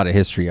do have a lot of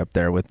history up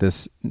there with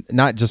this,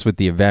 not just with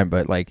the event,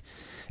 but like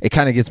it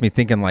kind of gets me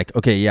thinking like,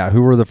 okay, yeah,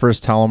 who were the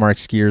first Telemark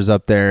skiers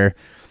up there?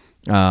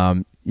 How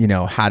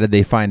did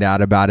they find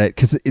out about it?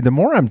 Because the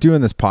more I'm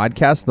doing this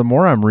podcast, the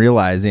more I'm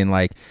realizing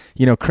like,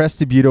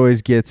 Crested Butte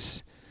always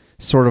gets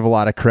sort of a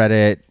lot of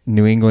credit.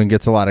 New England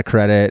gets a lot of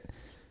credit,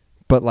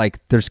 but like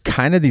there's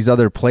kind of these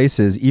other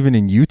places, even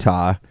in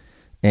Utah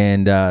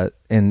and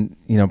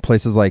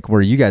places like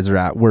where you guys are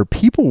at, where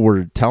people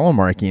were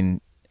telemarking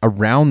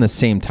around the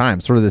same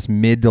time, sort of this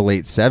mid to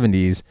late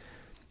 70s.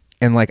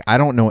 And like, I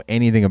don't know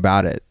anything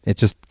about it. It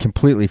just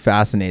completely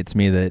fascinates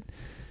me that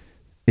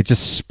it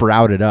just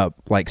sprouted up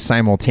like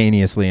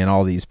simultaneously in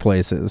all these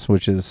places,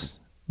 which is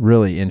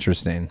really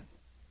interesting.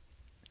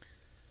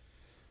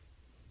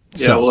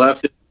 Yeah, so,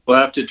 we'll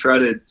have to try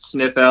to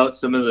sniff out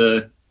some of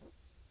the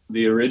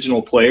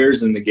original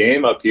players in the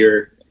game up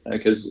here,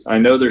 because I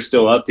know they're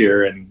still up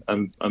here, and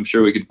I'm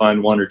sure we could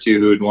find one or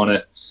two who would want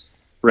to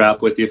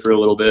rap with you for a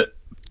little bit.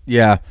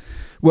 Yeah.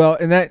 Well,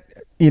 and that,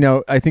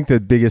 I think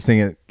the biggest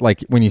thing,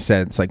 like when you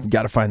said, it's like, we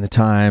got to find the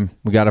time.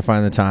 I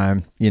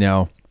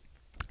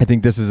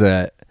think this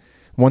is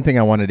one thing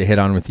I wanted to hit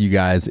on with you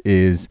guys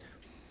is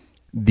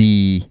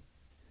this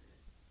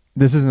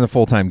isn't a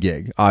full-time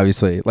gig,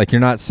 obviously. Like you're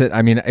not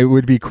it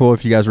would be cool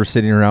if you guys were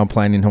sitting around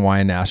planning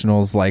Hawaiian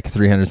Nationals like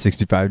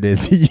 365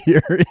 days a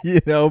year,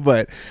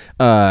 but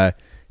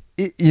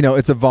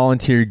it's a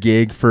volunteer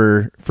gig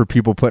for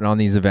people putting on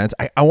these events.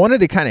 I wanted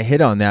to kind of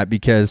hit on that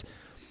because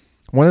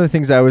one of the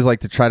things I always like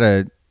to try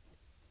to,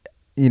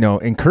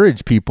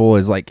 encourage people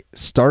is like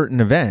start an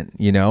event,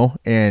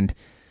 and,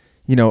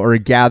 or a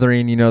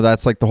gathering,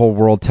 that's like the whole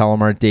World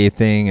Telemark Day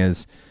thing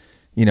is,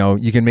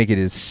 you can make it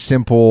as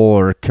simple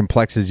or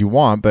complex as you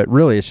want, but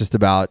really it's just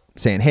about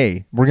saying,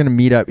 hey, we're going to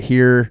meet up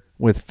here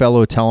with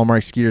fellow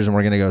Telemark skiers and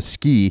we're going to go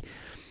ski.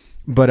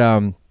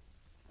 But,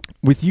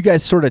 with you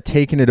guys sort of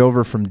taking it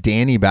over from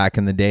Danny back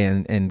in the day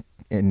and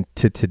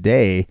to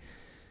today,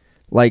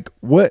 like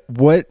what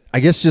I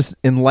guess just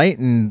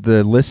enlighten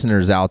the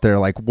listeners out there,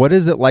 like what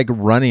is it like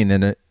running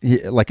in a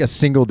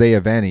single day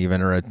event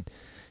even, or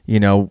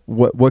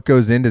what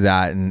goes into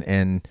that,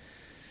 and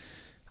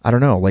I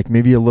don't know, like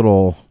maybe a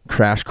little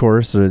crash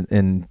course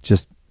and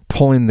just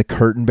pulling the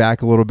curtain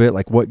back a little bit,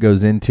 like what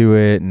goes into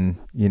it, and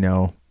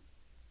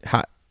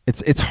how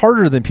it's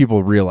harder than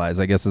people realize,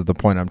 I guess is the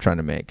point I'm trying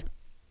to make.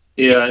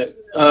 Yeah.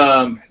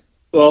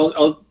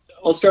 Well,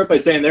 I'll start by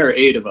saying there are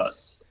 8 of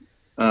us.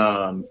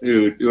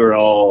 Who are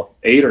all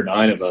 8 or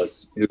 9 of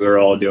us who are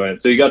all doing it.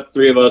 So you got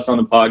 3 of us on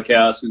the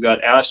podcast. We've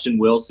got Ashton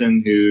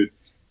Wilson, who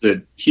is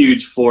a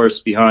huge force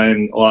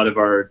behind a lot of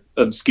our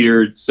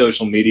obscure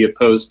social media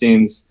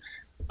postings.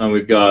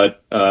 We've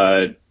got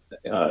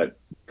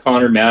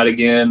Connor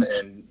Madigan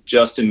and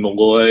Justin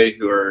Malloy,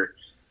 who are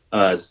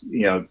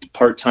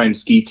part-time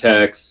ski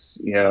techs,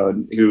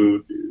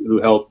 who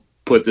help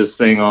put this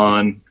thing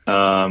on.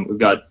 We've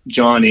got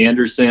John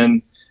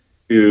Anderson,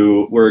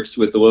 who works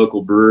with the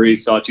local brewery,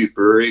 Sawtooth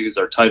Brewery, who's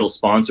our title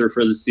sponsor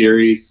for the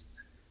series.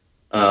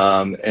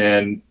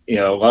 And,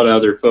 a lot of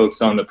other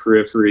folks on the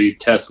periphery,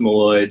 Tess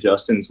Malloy,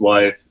 Justin's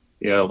wife,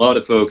 a lot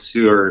of folks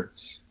who are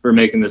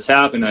making this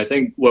happen. I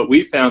think what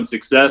we found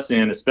success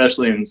in,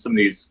 especially in some of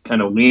these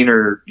kind of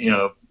leaner,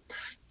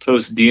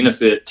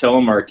 post-Dynafit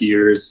telemark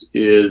years,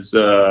 is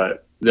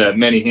that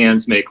many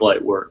hands make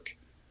light work.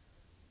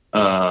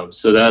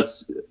 So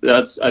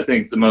that's I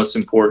think the most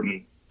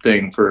important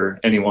thing for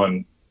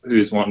anyone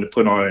who's wanting to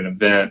put on an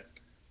event.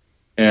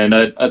 And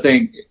I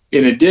think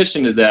in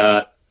addition to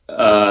that,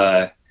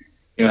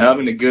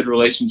 having a good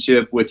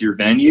relationship with your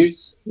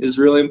venues is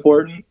really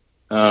important.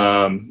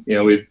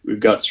 We've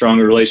got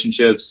stronger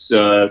relationships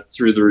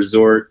through the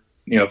resort,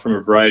 from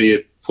a variety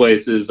of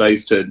places. I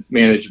used to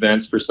manage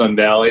events for Sun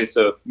Valley,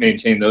 so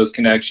maintain those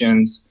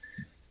connections.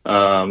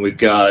 We've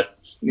got,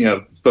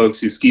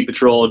 folks who ski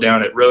patrol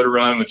down at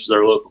Rotorun, which is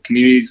our local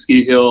community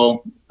ski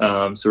hill.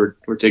 So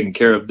we're taking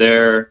care of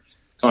there.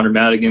 Connor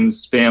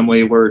Madigan's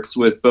family works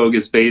with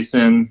Bogus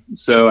Basin.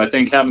 So I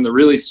think having the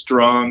really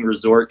strong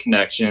resort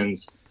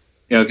connections,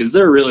 because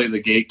they're really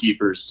the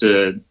gatekeepers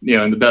to,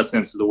 in the best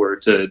sense of the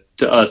word,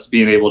 to us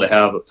being able to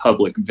have a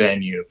public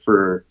venue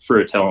for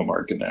a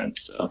telemark event.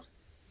 So.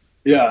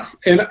 Yeah.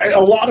 And a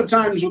lot of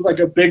times with like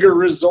a bigger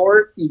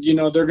resort, if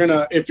you're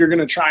going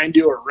to try and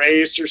do a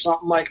race or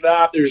something like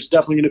that, there's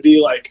definitely going to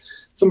be like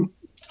some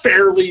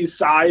fairly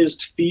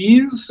sized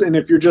fees. And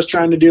if you're just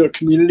trying to do a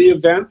community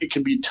event, it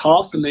can be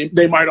tough. And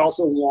they might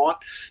also want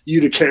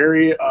you to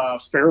carry a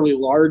fairly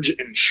large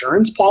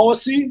insurance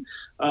policy,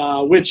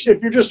 which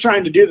if you're just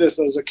trying to do this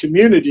as a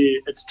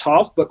community, it's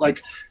tough. But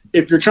like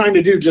if you're trying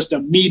to do just a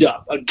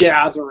meetup, a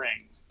gathering,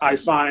 I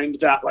find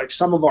that like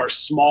some of our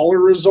smaller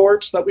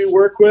resorts that we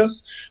work with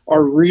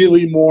are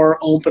really more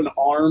open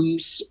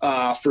arms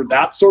for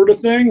that sort of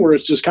thing, where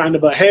it's just kind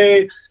of a,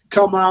 hey,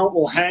 come out,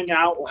 we'll hang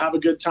out, we'll have a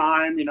good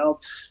time.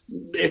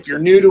 If you're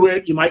new to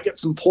it, you might get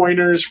some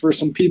pointers for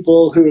some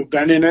people who have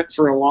been in it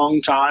for a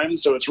long time.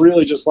 So it's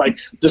really just like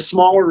the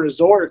smaller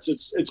resorts.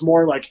 It's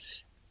more like,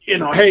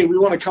 hey, we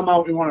want to come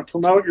out, we want to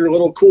promote your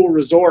little cool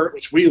resort,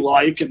 which we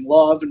like and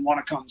love and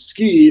want to come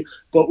ski,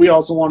 but we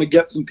also want to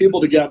get some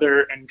people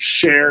together and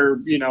share,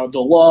 the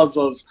love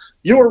of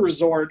your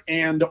resort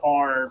and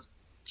our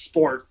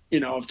sport,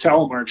 of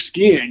telemark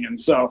skiing. And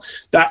so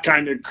that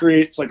kind of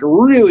creates like a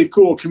really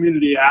cool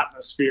community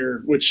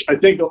atmosphere, which I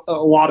think a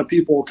lot of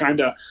people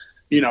kind of,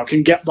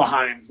 can get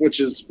behind,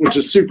 which is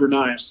super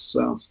nice.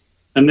 So.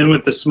 And then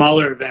with the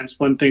smaller events,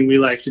 one thing we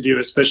like to do,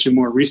 especially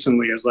more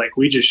recently, is like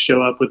we just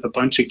show up with a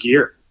bunch of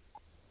gear,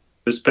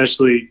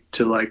 especially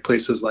to like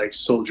places like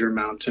Soldier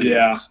Mountain,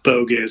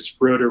 Bogus,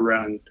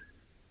 Rotorun.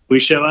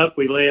 We show up,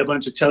 we lay a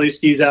bunch of tele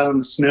skis out on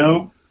the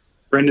snow.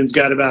 Brendan's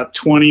got about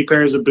 20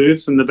 pairs of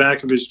boots in the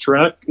back of his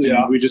truck.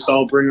 Yeah. We just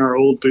all bring our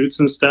old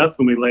boots and stuff,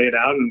 and we lay it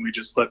out, and we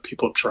just let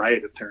people try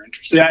it if they're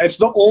interested. Yeah, it's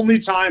the only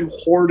time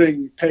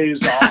hoarding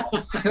pays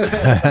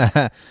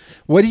off.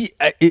 What do you?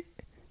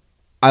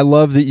 I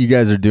love that you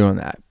guys are doing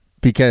that,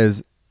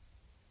 because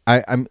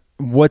I'm.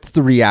 What's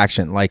the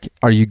reaction? Like,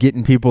 are you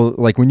getting people,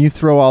 like when you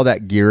throw all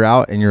that gear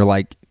out and you're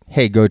like,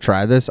 hey, go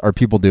try this? Are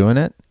people doing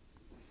it?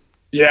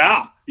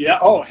 Yeah. Yeah.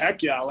 Oh,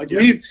 heck yeah. Like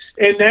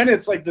and then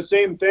it's like the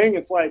same thing.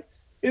 It's like,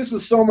 this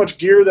is so much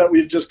gear that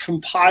we've just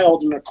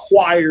compiled and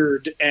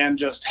acquired and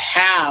just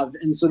have.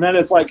 And so then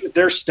it's like,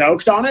 they're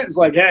stoked on it. It's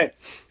like, hey,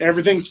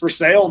 everything's for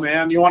sale,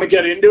 man. You want to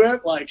get into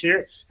it? Like,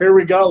 here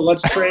we go.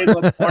 Let's trade.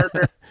 Let's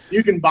partner.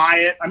 You can buy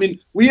it. I mean,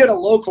 we had a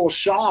local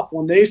shop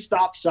when they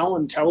stopped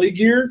selling tele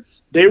gear.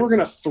 They were going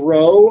to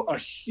throw a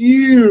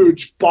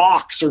huge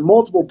box or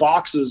multiple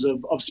boxes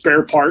of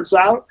spare parts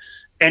out,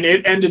 and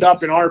it ended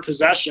up in our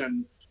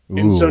possession. Ooh.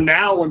 And so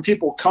now when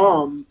people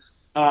come,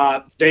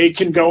 they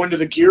can go into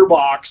the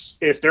gearbox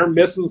if they're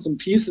missing some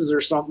pieces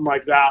or something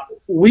like that.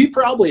 We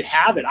probably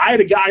have it. I had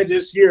a guy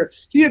this year.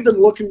 He had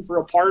been looking for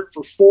a part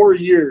for 4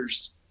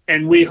 years,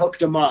 and we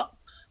hooked him up.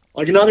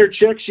 Like another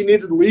chick, she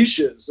needed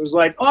leashes. It was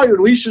like, oh, your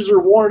leashes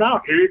are worn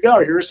out. Here you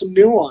go. Here are some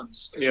new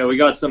ones. Yeah, we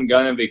got some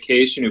guy on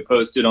vacation who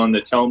posted on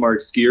the Telemark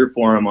skier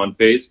forum on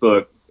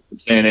Facebook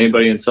saying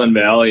anybody in Sun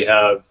Valley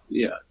have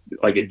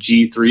like a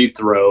G3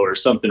 throw or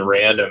something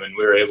random, and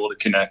we were able to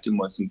connect him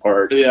with some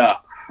parts. Yeah.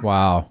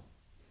 Wow.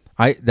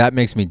 That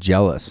makes me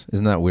jealous.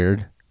 Isn't that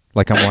weird?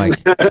 Like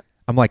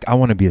I'm like I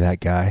want to be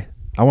that guy.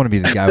 I want to be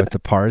the guy with the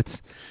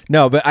parts.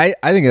 No, but I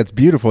think that's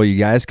beautiful, you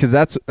guys, because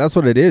that's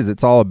what it is.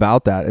 It's all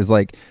about that. It's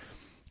like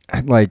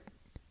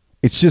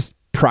it's just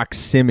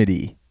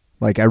proximity.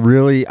 Like I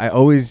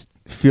always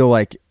feel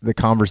like the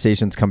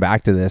conversations come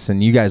back to this,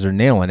 and you guys are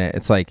nailing it.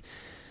 It's like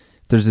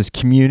there's this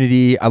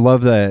community. I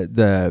love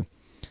the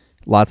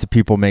lots of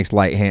people makes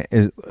light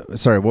hand.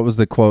 Sorry, what was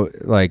the quote?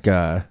 Like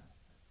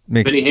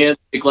many hands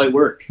make light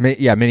work.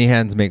 Many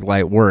hands make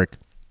light work.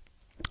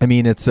 I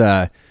mean, it's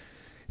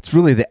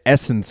really the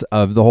essence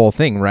of the whole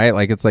thing, right?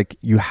 Like it's like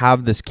you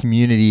have this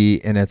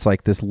community, and it's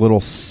like this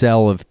little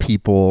cell of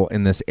people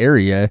in this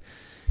area,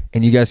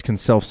 and you guys can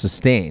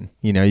self-sustain.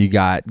 You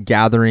got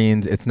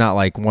gatherings. It's not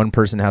like one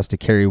person has to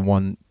carry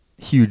one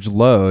huge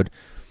load,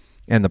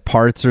 and the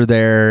parts are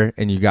there,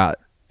 and you got,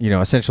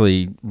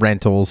 essentially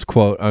rentals,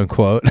 quote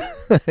unquote,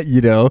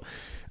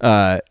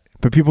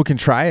 but people can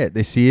try it.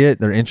 They see it.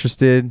 They're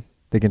interested.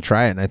 They can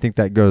try it. And I think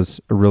that goes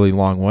a really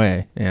long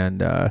way.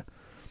 And,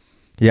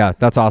 yeah,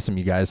 that's awesome,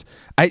 you guys.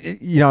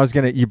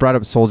 You brought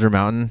up Soldier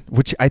Mountain,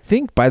 which I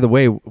think, by the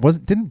way,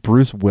 didn't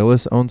Bruce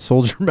Willis own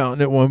Soldier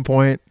Mountain at one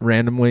point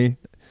randomly?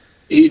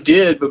 He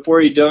did before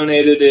he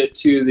donated it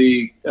to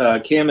the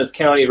Camas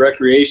County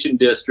Recreation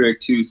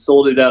District, who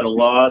sold it at a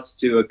loss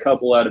to a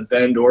couple out of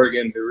Bend,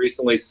 Oregon, who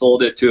recently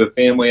sold it to a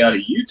family out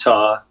of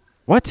Utah.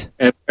 What?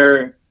 And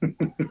they're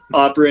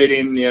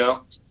operating,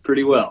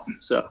 pretty well.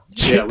 So,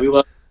 yeah, we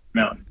love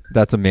Mountain.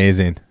 That's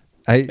amazing.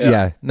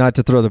 Not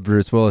to throw the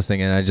Bruce Willis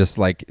thing in, I just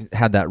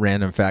had that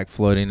random fact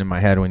floating in my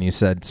head when you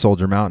said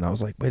Soldier Mountain. I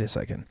was like, wait a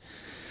second.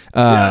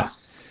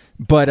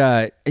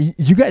 But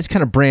you guys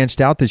kind of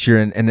branched out this year,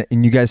 and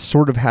you guys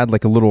sort of had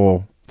like a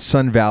little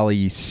Sun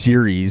Valley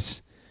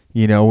series.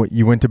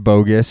 You went to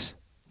Bogus,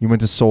 you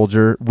went to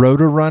Soldier,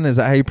 Rotor Run. Is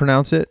that how you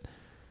pronounce it?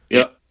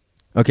 Yep.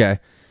 Okay.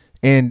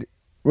 And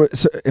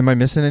so, am I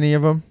missing any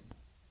of them?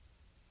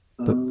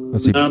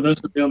 Let's see. No,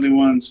 those are the only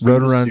ones.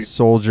 Rotor Run,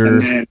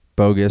 Soldier,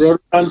 Bogus.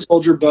 Rotor Run,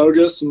 Soldier,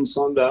 Bogus, and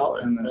Sun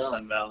Valley. And then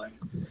Sun Valley.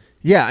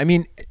 Yeah, I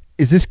mean,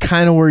 is this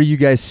kind of where you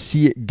guys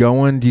see it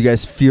going? Do you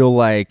guys feel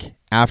like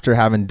after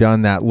having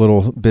done that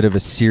little bit of a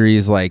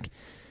series, like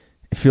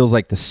it feels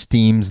like the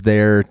steam's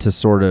there to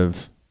sort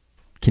of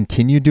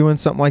continue doing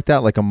something like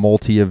that, like a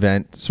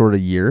multi-event sort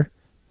of year?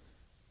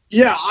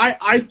 Yeah,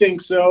 I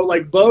think so.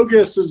 Like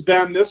Bogus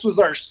this was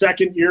our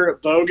second year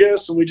at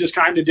Bogus, and we just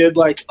kind of did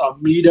like a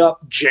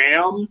meetup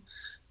jam.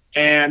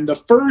 And the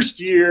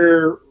first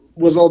year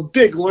was a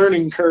big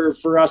learning curve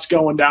for us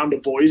going down to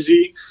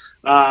Boise.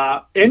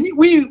 And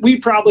we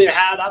probably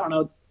had,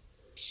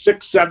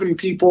 6, 7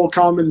 people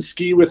come and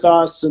ski with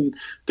us, and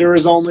there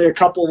was only a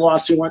couple of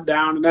us who went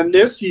down. And then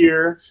this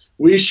year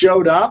we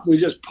showed up, we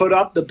just put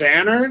up the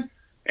banner,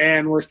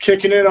 and we're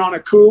kicking it on a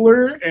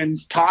cooler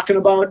and talking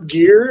about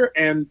gear,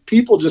 and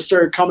people just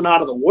started coming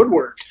out of the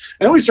woodwork.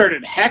 And then we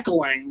started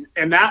heckling,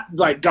 and that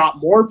got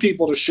more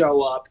people to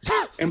show up.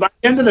 And by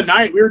the end of the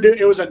night,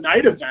 it was a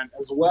night event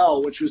as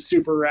well, which was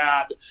super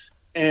rad.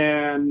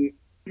 And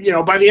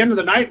by the end of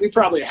the night, we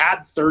probably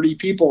had 30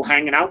 people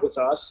hanging out with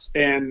us,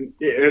 and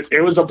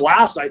it was a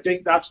blast. I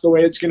think that's the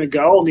way it's going to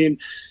go. I mean,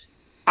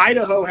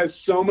 Idaho has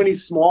so many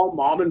small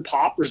mom and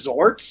pop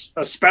resorts,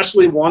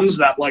 especially ones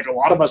that a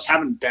lot of us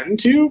haven't been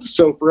to.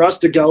 So for us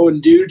to go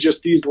and do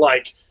just these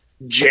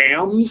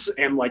jams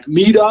and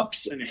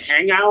meetups and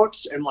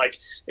hangouts, and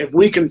if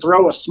we can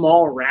throw a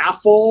small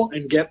raffle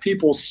and get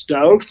people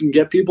stoked and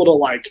get people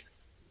to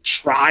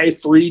try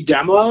 3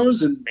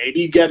 demos and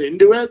maybe get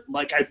into it,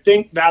 I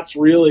think that's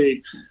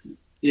really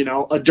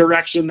a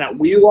direction that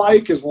we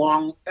like, as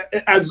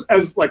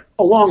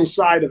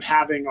alongside of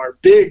having our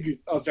big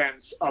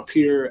events up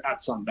here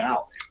at Sun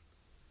Valley.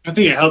 I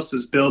think it helps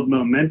us build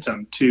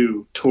momentum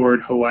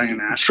toward Hawaiian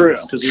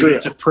Nationals, because we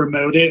need to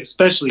promote it,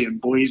 especially in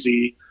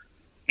Boise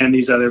and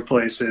these other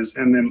places.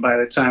 And then by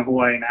the time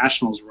Hawaii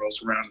Nationals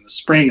rolls around in the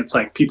spring, it's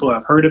people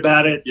have heard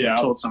about it. Yeah.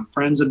 Told some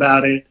friends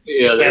about it.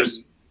 Yeah.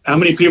 How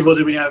many people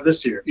did we have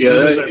this year?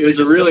 Yeah, it was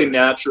a really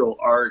natural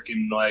arc,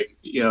 and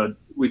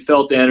we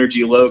felt the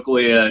energy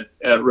locally at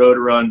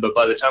Rotor Run, but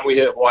by the time we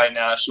hit Hawaii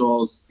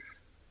Nationals,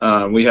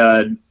 we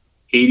had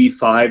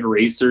 85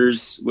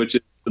 racers, which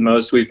is the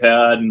most we've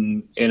had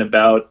in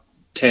about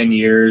 10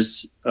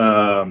 years.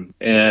 And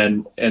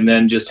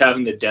then just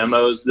having the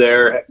demos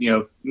there,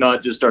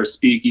 not just our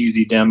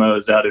speakeasy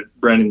demos out of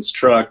Brendan's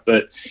truck,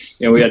 but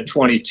we had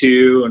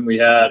 22, and we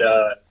had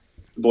the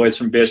boys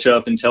from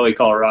Bishop and Tele,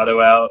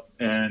 Colorado out,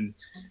 and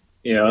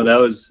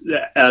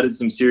that added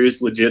some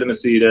serious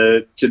legitimacy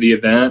to the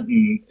event,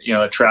 and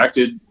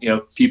attracted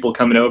people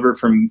coming over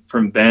from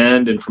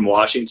Bend and from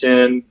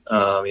Washington,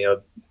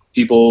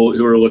 people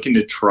who were looking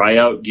to try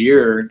out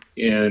gear,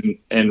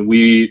 and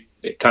we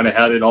kind of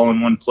had it all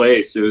in one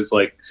place. It was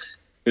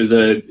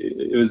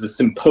a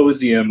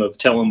symposium of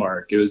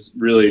Telemark. It was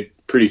really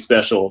pretty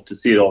special to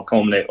see it all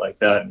culminate like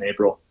that in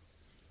April.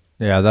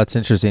 Yeah, that's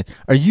interesting.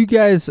 Are you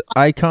guys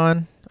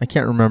Icon? I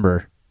can't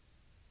remember.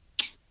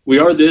 We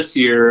are this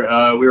year.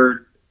 We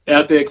were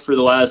Epic for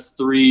the last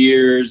 3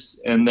 years,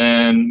 and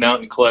then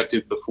Mountain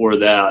Collective before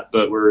that.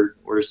 But we're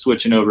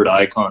switching over to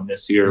Icon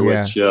this year,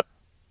 which I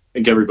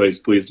think everybody's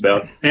pleased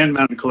about. And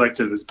Mountain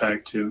Collective is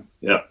back too.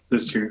 Yeah,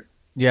 this year.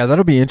 Yeah,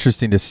 that'll be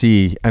interesting to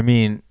see. I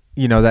mean,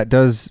 that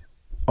does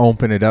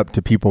open it up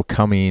to people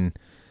coming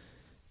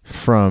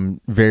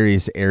from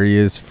various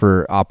areas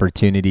for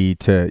opportunity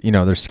to,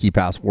 their ski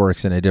pass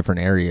works in a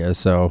different area,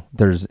 so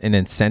there's an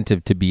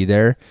incentive to be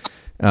there.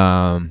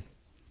 So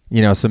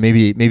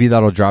maybe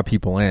that'll draw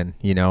people in,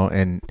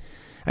 and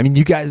I mean,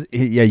 you guys,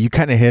 you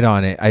kind of hit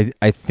on it.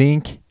 I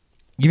think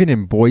even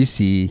in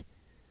Boise,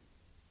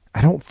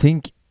 I don't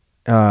think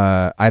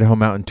Idaho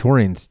Mountain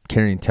Touring's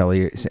carrying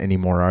tele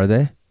anymore, are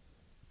they?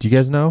 Do you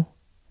guys know?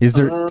 Is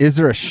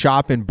there a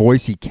shop in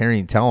Boise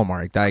carrying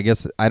Telemark? I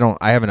guess I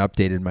haven't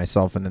updated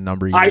myself in a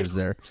number of years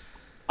there.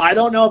 I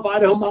don't know if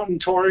Idaho Mountain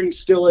Touring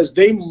still is.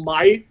 They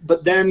might,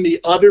 but then the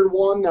other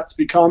one that's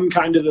become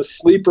kind of the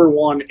sleeper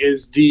one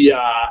is the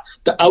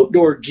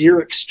Outdoor Gear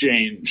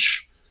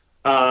Exchange.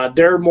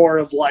 They're more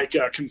of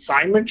a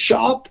consignment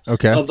shop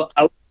of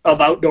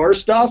outdoor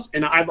stuff,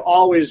 and I've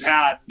always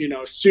had,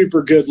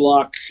 super good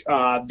luck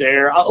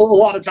there. A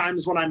lot of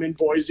times when I'm in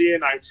Boise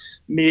and I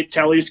meet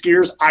tele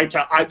skiers,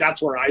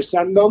 that's where I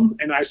send them.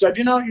 And I said,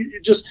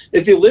 you just,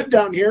 if you live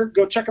down here,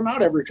 go check them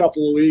out every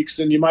couple of weeks,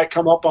 and you might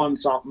come up on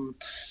something.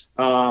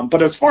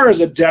 But as far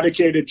as a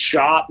dedicated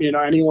shop,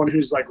 anyone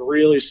who's like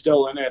really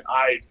still in it,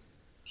 I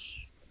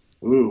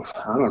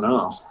don't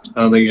know.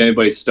 I don't think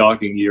anybody's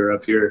stocking gear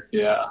up here.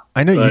 Yeah,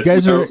 I know you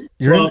guys are.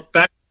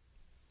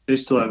 They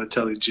still have a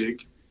tele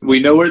jig. We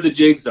know where the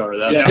jigs are.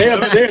 They have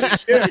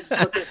the jigs,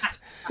 but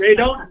they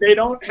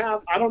don't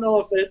have. I don't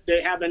know if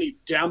they have any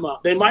demo.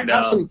 They might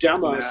have some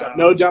demo stuff.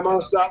 No demo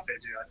stuff. They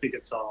do. I think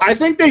it's all. I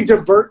think they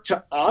divert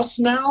to us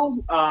now.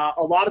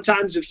 A lot of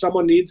times, if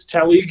someone needs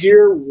tele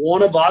gear,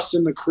 one of us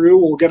in the crew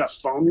will get a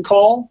phone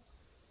call,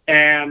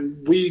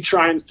 and we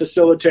try and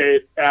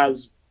facilitate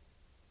as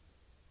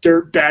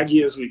dirt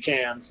baggy as we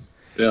can.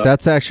 Yeah.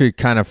 That's actually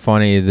kind of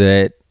funny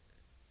that,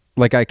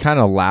 like, I kind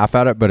of laugh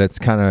at it, but it's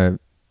kind of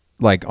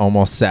like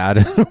almost sad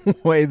in a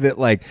way that,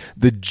 like,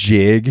 the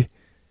jig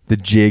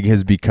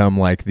has become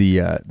like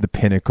the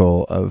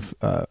pinnacle of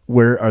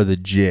where are the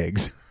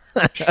jigs.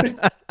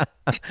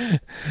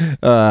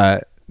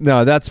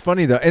 No, that's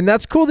funny though, and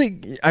that's cool.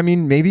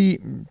 Maybe,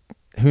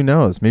 who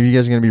knows, maybe you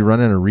guys are gonna be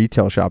running a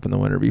retail shop in the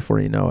winter before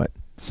you know it.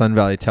 Sun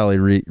Valley Tele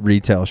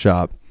retail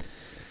shop.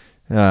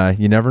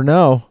 You never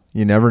know.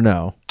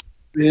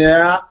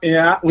 Yeah.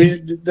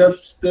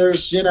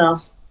 There's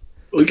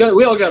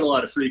we all got a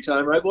lot of free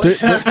time, right, boys?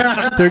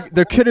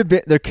 There could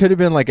have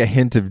been like a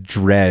hint of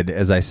dread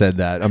as I said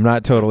that. I'm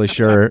not totally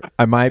sure.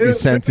 I might be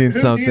sensing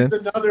something. Needs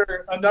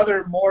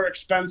another more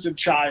expensive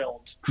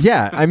child.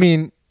 Yeah,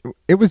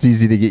 it was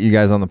easy to get you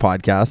guys on the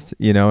podcast,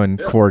 and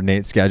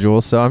coordinate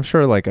schedules. So I'm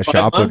sure like a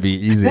shop would be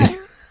easy.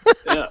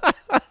 Yeah.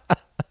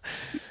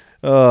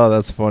 Oh,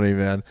 that's funny,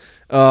 man.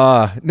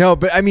 No,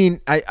 but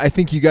I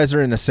think you guys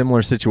are in a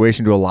similar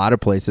situation to a lot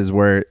of places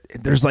where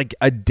there's like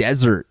a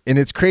desert, and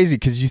it's crazy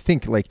because you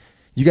think like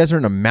you guys are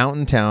in a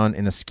mountain town,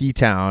 in a ski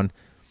town,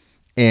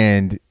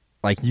 and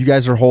like you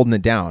guys are holding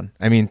it down.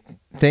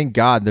 Thank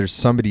God there's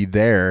somebody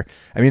there.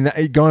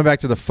 Going back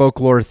to the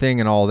folklore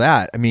thing and all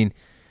that,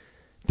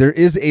 there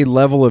is a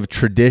level of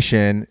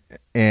tradition,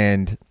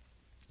 and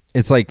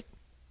it's like,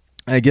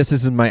 I guess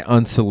this is my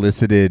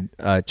unsolicited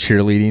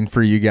cheerleading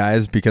for you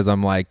guys because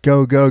I'm like,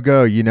 go,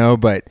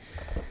 but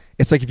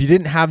it's like, if you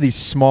didn't have these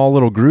small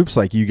little groups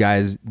like you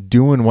guys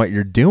doing what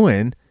you're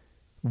doing,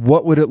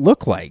 what would it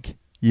look like?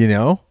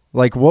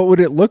 Like, what would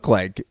it look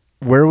like?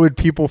 Where would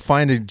people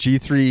find a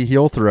G3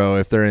 heel throw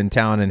if they're in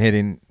town and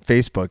hitting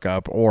Facebook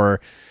up,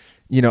 or,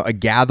 a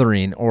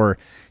gathering, or,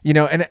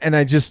 and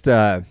I just,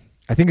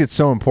 I think it's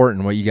so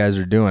important what you guys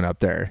are doing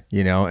up there,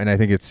 and I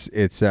think it's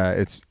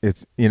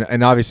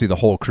and obviously the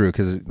whole crew,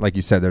 because like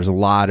you said, there's a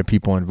lot of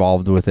people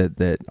involved with it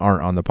that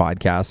aren't on the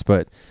podcast,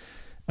 but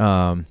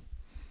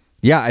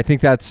yeah, I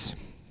think that's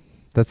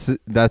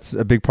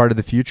a big part of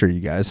the future, you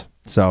guys.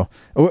 So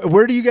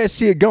where do you guys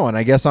see it going?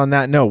 I guess on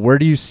that note, where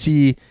do you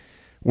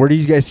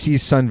guys see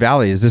Sun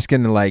Valley? Is this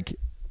going to like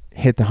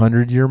hit the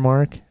 100-year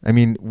mark?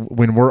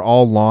 When we're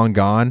all long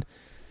gone,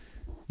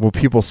 will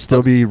people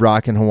still be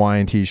rocking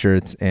Hawaiian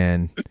t-shirts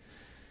and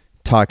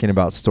talking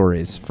about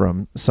stories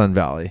from Sun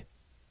Valley?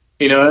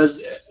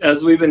 As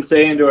we've been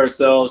saying to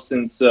ourselves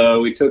since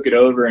we took it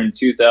over in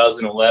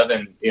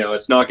 2011,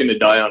 it's not going to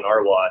die on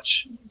our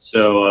watch.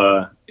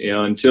 So,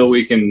 until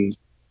we can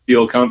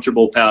feel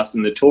comfortable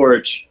passing the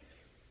torch,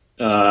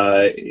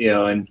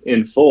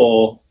 in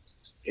full,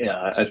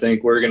 I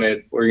think we're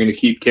gonna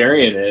keep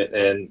carrying it.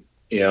 And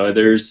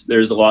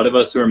there's a lot of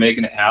us who are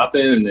making it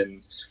happen,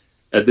 and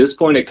at this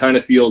point, it kind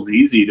of feels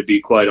easy, to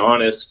be quite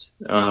honest.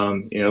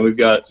 We've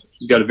got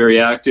a very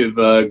active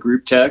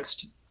group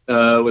text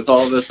with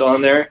all of us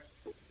on there,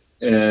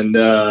 and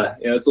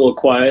it's a little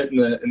quiet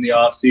in the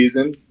off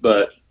season,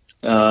 but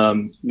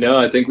no,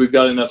 I think we've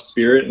got enough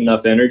spirit,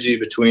 enough energy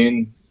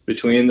between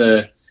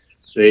the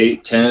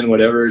 8, 10,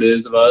 whatever it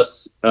is of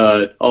us.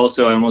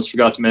 Also, I almost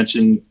forgot to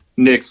mention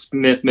Nick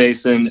Smith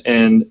Mason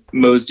and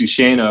Mose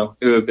Duchesneau,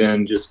 who have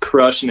been just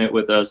crushing it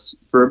with us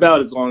for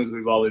about as long as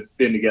we've all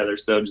been together.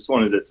 So just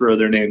wanted to throw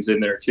their names in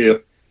there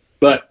too.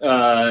 But,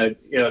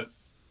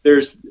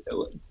 there's,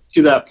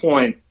 to that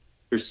point,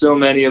 there's so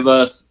many of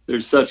us,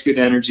 there's such good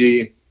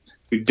energy.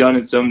 We've done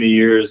it so many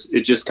years.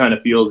 It just kind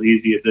of feels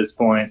easy at this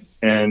point.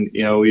 And,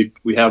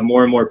 we have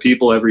more and more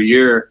people every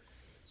year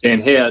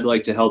saying, hey, I'd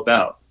like to help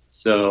out.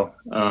 So,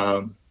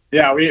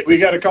 yeah, we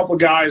got a couple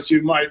guys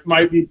who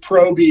might be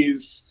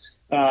probies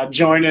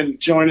joining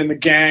the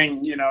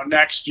gang,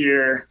 next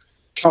year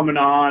coming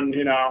on.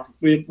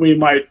 We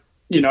might,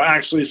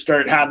 actually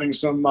start having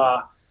some,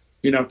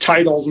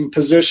 titles and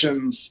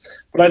positions.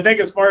 But I think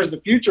as far as the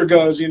future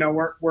goes,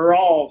 we're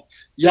all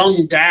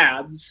young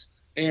dads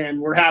and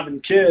we're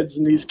having kids,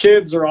 and these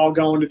kids are all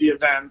going to the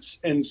events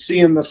and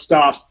seeing the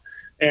stuff.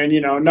 And,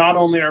 not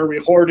only are we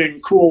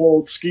hoarding cool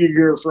old ski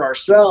gear for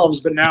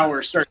ourselves, but now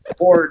we're starting to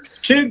hoard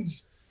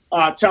kids'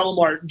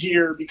 Telemark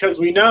gear, because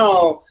we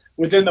know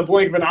within the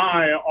blink of an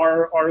eye,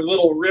 our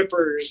little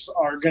rippers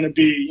are going to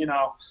be,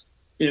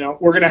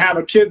 we're going to have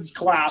a kids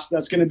class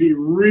that's going to be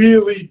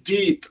really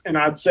deep, and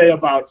I'd say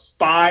about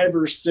 5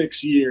 or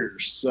 6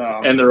 years. So.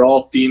 And they're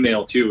all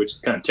female too, which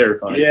is kind of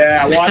terrifying.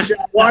 Yeah,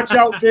 watch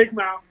out, Big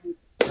Mountain.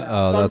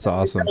 Oh, that's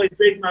awesome.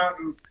 Big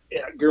Mountain,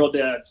 girl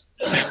dads.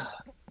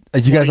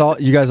 You guys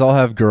all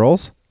have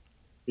girls?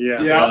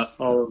 Yeah,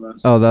 all of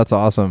us. Oh, that's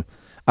awesome.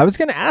 I was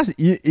gonna ask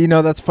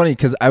that's funny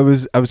because I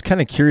was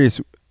kind of curious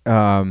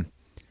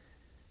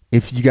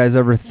if you guys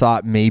ever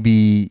thought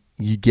maybe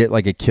you get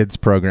like a kids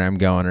program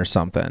going or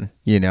something,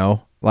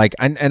 like,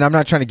 and I'm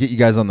not trying to get you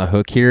guys on the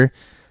hook here,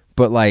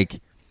 but like,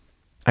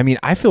 I mean,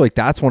 I feel like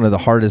that's one of the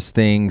hardest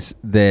things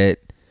that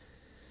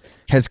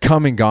has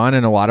come and gone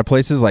in a lot of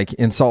places. Like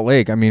in Salt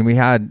Lake, I mean,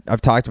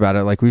 I've talked about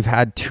it, like we've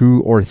had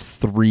 2 or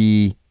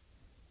 3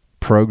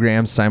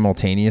 programs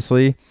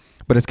simultaneously,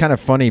 but it's kind of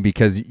funny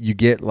because you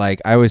get,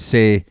 like, I always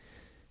say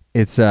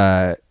it's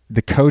the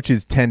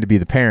coaches tend to be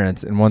the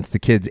parents, and once the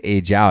kids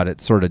age out,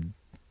 it sort of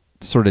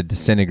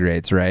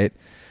disintegrates, right?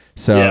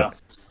 So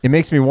It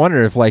makes me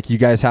wonder if, like, you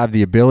guys have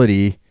the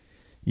ability,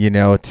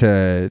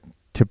 to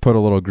put a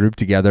little group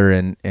together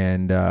and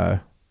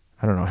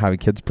I don't know, have a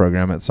kids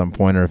program at some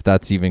point, or if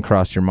that's even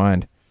crossed your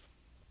mind.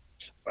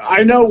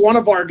 I know one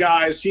of our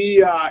guys, he's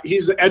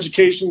the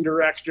education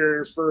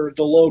director for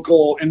the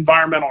local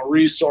environmental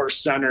resource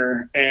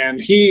center,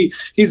 and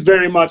he's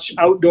very much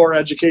outdoor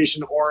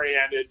education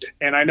oriented,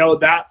 and I know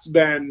that's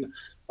been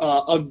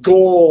a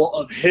goal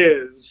of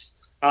his.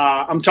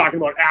 I'm talking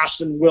about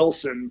Ashton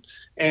Wilson,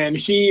 and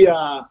he's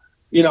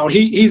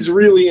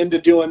really into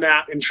doing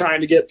that and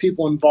trying to get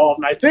people involved.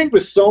 And I think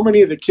with so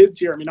many of the kids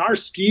here, I mean, our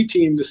ski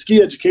team, the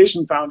Ski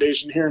Education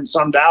Foundation here in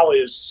Sun Valley,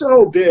 is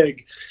so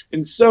big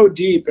and so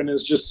deep, and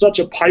is just such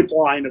a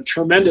pipeline of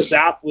tremendous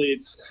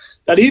athletes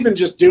that even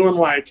just doing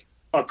like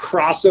a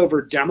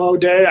crossover demo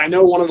day. I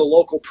know one of the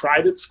local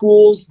private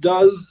schools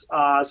does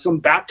some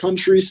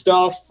backcountry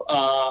stuff.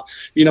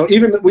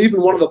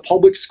 Even one of the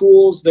public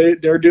schools,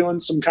 they're doing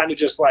some kind of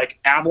just like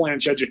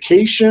avalanche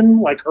education,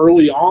 like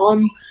early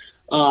on,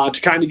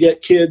 to kind of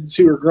get kids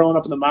who are growing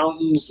up in the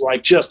mountains,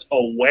 like, just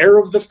aware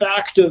of the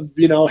fact of,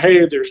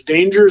 hey, there's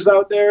dangers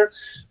out there.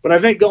 But I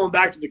think going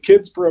back to the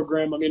kids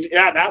program, I mean,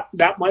 yeah,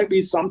 that might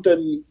be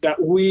something that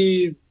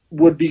we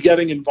would be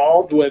getting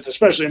involved with,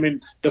 especially, I mean,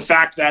 the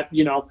fact that,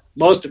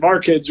 most of our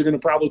kids are going to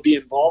probably be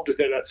involved with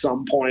it at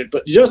some point,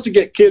 but just to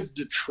get kids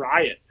to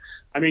try it.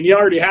 I mean, you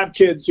already have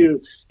kids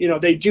who,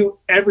 they do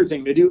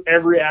everything. They do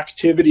every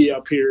activity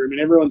up here. I mean,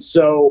 everyone's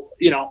so,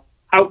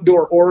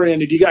 outdoor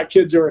oriented. You got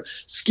kids who are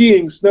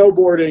skiing,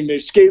 snowboarding, they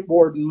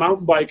skateboard and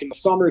mountain bike in the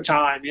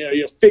summertime,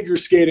 you have figure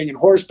skating and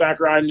horseback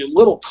riding and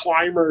little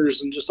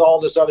climbers and just all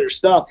this other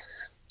stuff.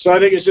 So I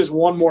think it's just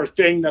one more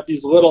thing that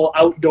these little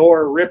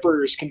outdoor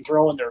rippers can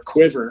throw in their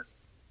quiver.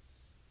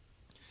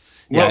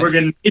 What we're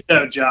going to need,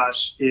 though,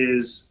 Josh,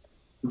 is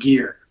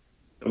gear.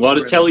 A lot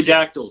of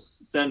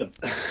teledactyls. Send them.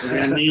 We're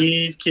going to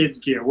need kids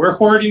gear. We're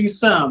hoarding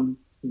some,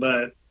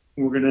 but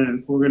we're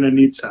gonna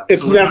need some.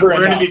 It's never we're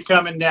gonna be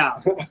coming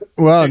down.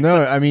 Well,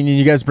 no, I mean,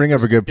 you guys bring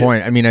up a good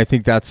point. I mean, I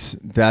think that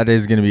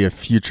is going to be a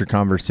future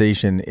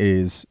conversation.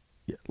 Is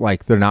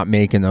like they're not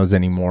making those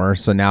anymore,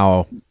 so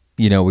now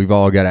we've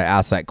all got to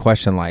ask that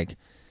question, like,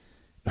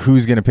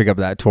 who's going to pick up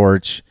that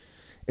torch?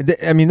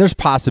 I mean, there's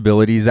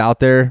possibilities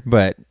out there,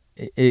 but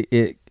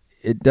it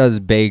does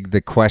beg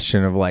the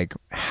question of, like,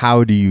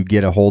 how do you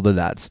get a hold of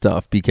that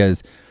stuff?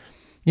 Because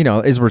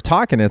as we're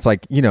talking, it's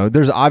like,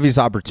 there's obvious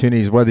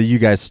opportunities, whether you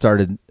guys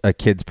started a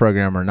kids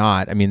program or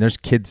not. I mean, there's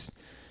kids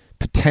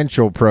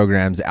potential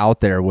programs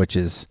out there, which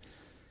is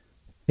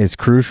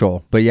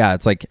crucial. But yeah,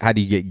 it's like, how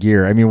do you get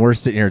gear? I mean, we're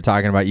sitting here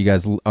talking about you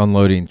guys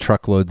unloading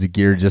truckloads of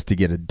gear just to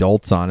get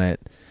adults on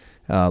it,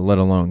 let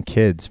alone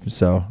kids.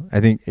 So I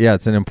think, yeah,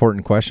 it's an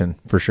important question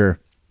for sure.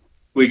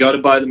 We got to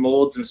buy the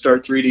molds and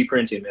start 3D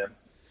printing, man.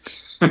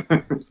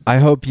 I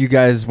hope you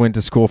guys went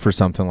to school for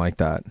something like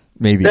that.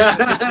 Maybe.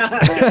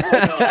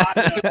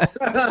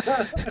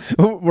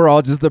 We're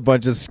all just a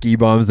bunch of ski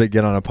bums that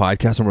get on a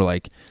podcast and we're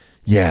like,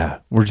 yeah,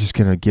 we're just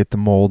going to get the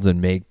molds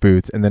and make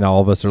boots. And then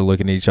all of us are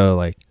looking at each other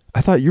like,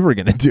 I thought you were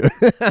going to do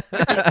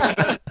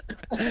it.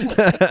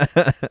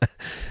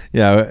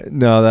 Yeah,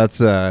 no,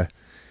 that's,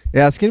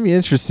 it's going to be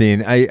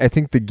interesting. I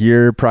think the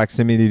gear,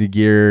 proximity to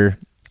gear,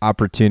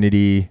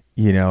 opportunity,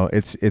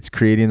 it's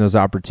creating those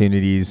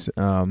opportunities.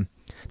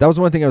 That was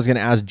one thing I was going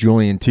to ask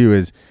Julian too,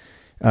 is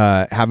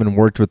having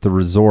worked with the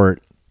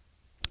resort,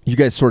 you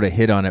guys sort of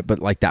hit on it, but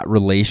like that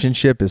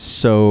relationship is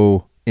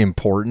so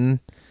important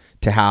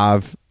to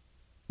have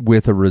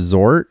with a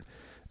resort,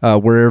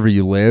 wherever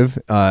you live,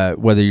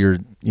 whether you're,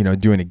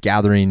 doing a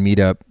gathering,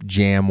 meetup,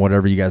 jam,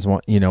 whatever you guys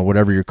want,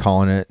 whatever you're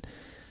calling it.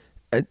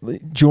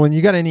 Julian,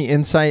 you got any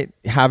insight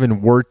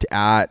having worked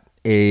at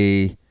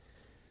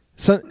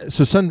Sun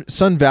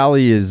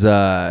Valley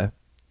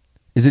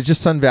is it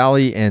just Sun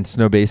Valley and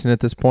Snow Basin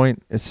at this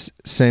point? It's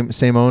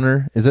same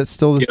owner. Is that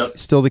still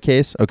the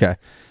case? Okay.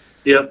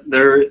 Yep,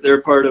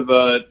 they're part of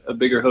a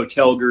bigger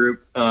hotel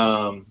group,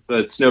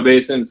 but Snow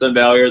Basin and Sun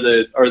Valley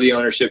are the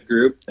ownership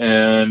group.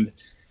 And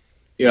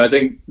I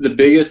think the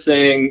biggest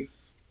thing,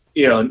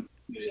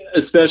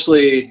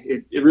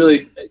 especially it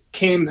really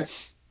came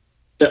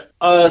to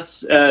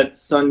us at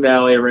Sun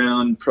Valley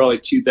around probably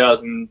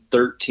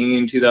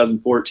 2013,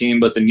 2014,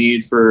 but the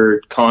need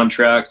for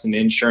contracts and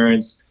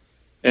insurance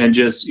and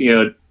just,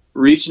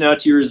 reaching out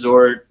to your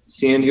resort,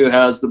 seeing who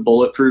has the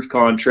bulletproof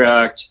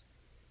contract,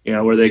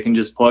 where they can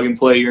just plug and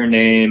play your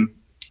name,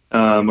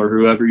 or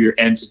whoever your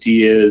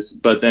entity is,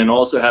 but then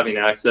also having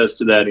access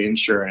to that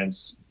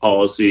insurance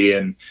policy.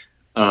 And,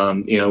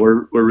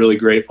 we're really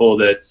grateful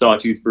that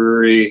Sawtooth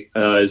Brewery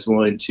is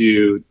willing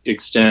to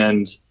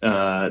extend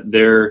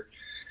their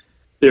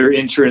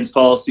insurance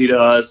policy to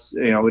us,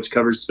 which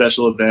covers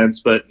special events.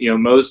 But,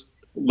 most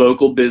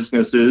local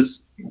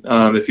businesses,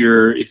 if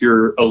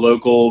you're a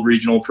local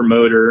regional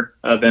promoter,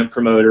 event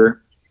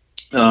promoter,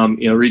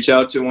 reach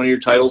out to one of your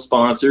title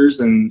sponsors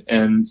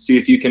and see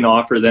if you can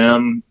offer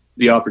them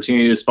the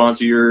opportunity to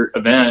sponsor your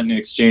event in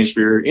exchange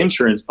for your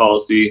insurance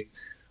policy,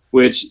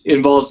 which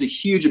involves a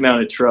huge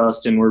amount of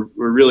trust. And we're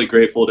really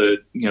grateful to,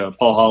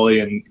 Paul Hawley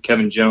and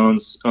Kevin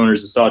Jones,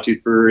 owners of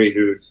Sawtooth Brewery,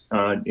 who,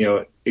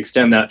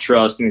 extend that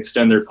trust and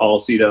extend their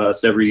policy to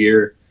us every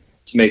year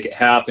to make it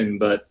happen.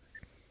 But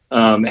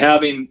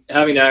having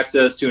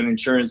access to an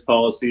insurance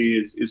policy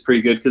is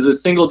pretty good, because a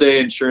single day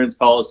insurance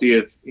policy,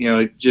 if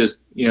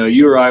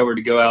you or I were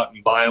to go out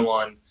and buy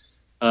one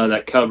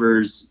that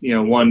covers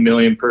 1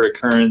 million per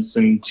occurrence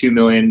and 2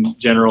 million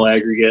general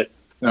aggregate,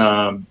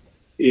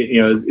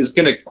 is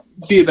going to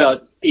be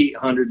about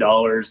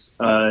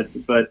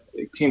 $800, but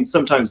it can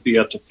sometimes be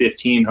up to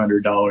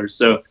 $1,500.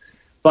 So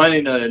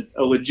finding a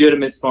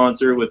legitimate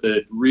sponsor with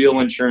a real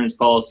insurance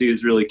policy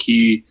is really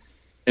key.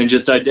 And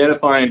just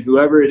identifying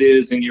whoever it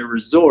is in your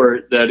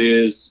resort that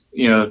is,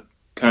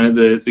 kind of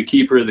the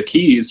keeper of the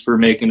keys for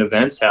making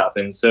events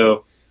happen.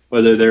 So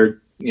whether their,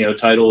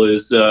 title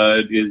is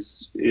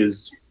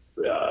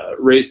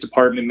race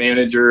department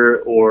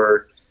manager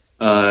or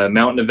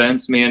mountain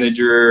events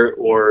manager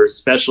or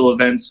special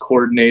events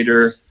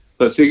coordinator,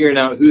 but figuring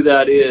out who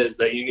that is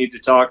that you need to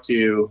talk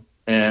to,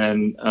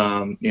 and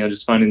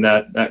just finding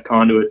that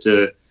conduit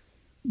to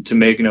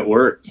making it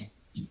work.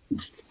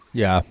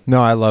 Yeah,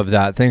 no, I love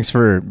that. Thanks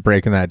for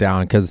breaking that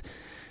down, because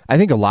I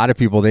think a lot of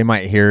people, they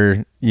might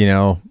hear,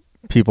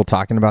 people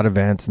talking about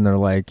events and they're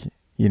like,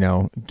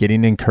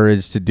 getting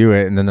encouraged to do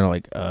it. And then they're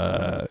like,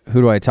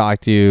 who do I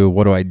talk to?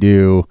 What do I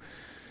do?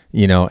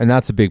 And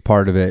that's a big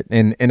part of it.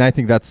 And I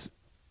think that's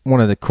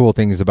one of the cool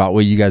things about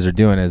what you guys are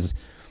doing is,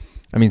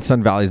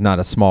 Sun Valley is not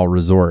a small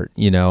resort,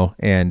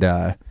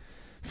 and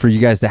for you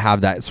guys to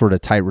have that sort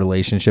of tight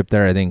relationship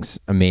there, I think is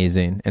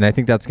amazing. And I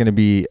think that's going to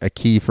be a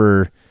key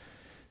for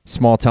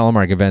small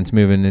Telemark events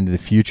moving into the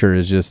future,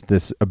 is just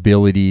this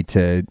ability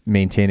to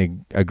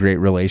maintain a great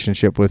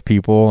relationship with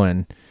people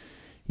and,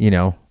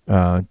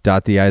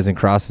 dot the I's and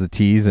cross the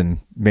T's and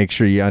make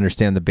sure you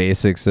understand the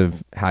basics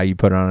of how you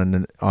put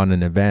on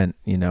an event,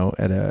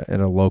 at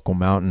a local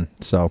mountain.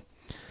 So,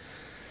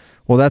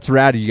 well, that's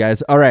rad, you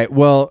guys. All right.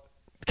 Well,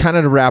 kind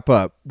of to wrap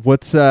up, do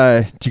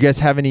you guys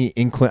have any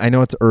I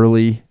know it's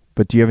early,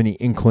 but do you have any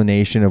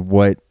inclination of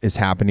what is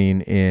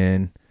happening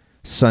in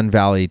Sun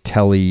Valley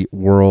Tele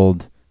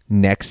world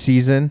next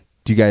season?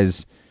 Do you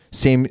guys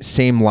same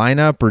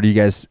lineup, or do you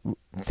guys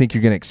think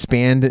you're going to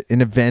expand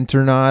an event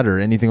or not, or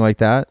anything like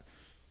that?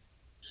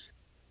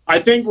 I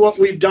think what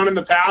we've done in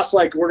the past,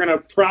 like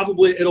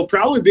it'll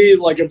probably be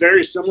like a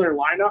very similar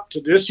lineup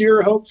to this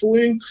year,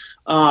 hopefully.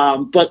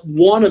 But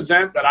one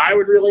event that I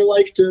would really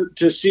like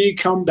to see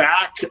come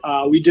back,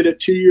 we did it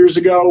 2 years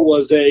ago,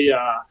 was it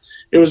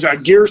was a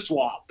gear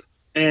swap,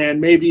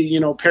 and maybe,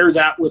 pair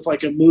that with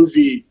like a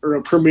movie or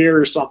a premiere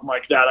or something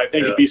like that. I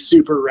think it'd be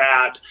super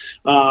rad.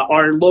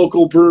 Our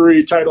local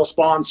brewery title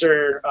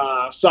sponsor,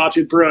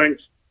 Sawtooth Brewing,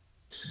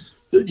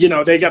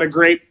 they got a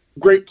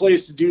great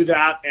place to do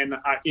that. And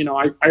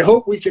I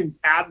hope we can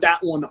add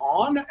that one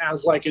on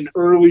as like an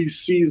early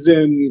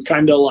season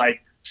kind of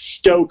like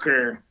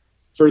stoker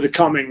for the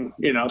coming,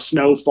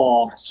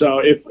 snowfall. So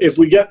if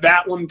we get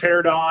that one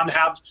paired on,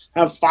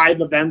 have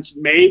 5 events,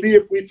 maybe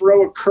if we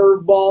throw a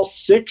curveball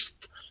 6th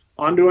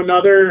onto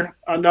another,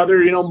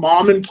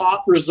 mom and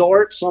pop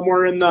resort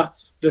somewhere in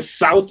the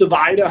south of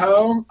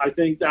Idaho, I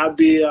think that'd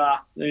be,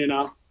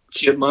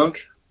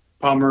 Chipmunk,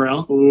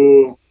 Pomerel.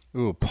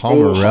 Ooh,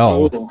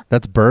 Pomerel.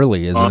 That's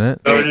Burley, isn't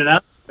it? I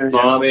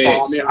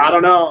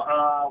don't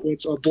know.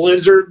 It's a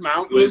Blizzard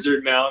Mountain.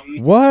 Blizzard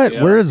Mountain. What?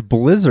 Yeah. Where is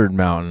Blizzard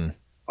Mountain?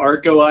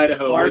 Arco,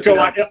 Idaho.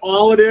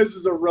 All it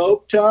is a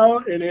rope tow,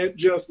 and it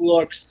just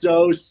looks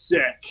so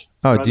sick.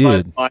 Oh,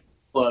 dude.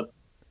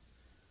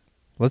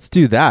 Let's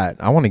do that.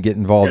 I want to get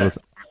involved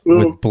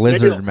with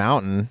Blizzard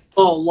Mountain.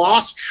 Oh,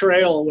 Lost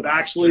Trail would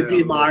actually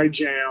be my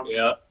jam.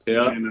 Yeah.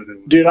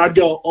 Dude, I'd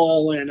go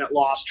all in at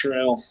Lost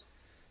Trail.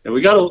 Yeah,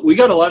 we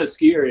got a lot of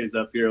ski areas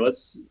up here.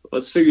 Let's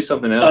figure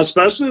something out.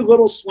 Especially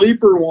little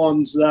sleeper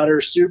ones that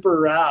are super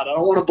rad. I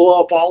don't want to blow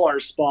up all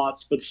our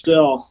spots, but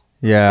still.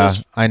 Yeah,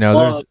 I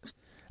know.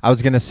 I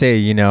was gonna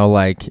say,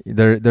 like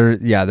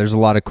there's a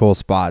lot of cool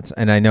spots,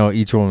 and I know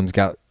each one's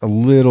got a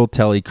little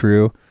tele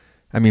crew.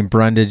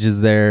 Brundage is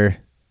there.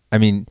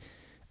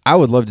 I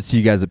would love to see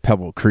you guys at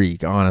Pebble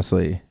Creek,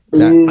 honestly.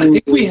 I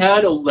think we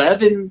had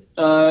 11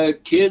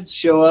 kids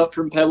show up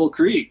from Pebble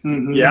Creek.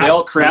 Mm-hmm. Yeah. They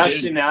all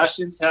crashed in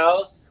Ashton's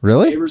house.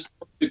 Really? They were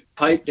supposed to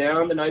pipe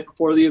down the night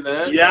before the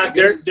event. Yeah,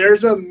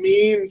 there's a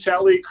mean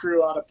tele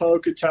crew out of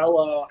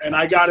Pocatello, and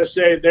I gotta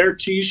say their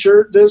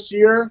T-shirt this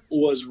year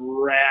was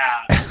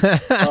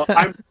rad. So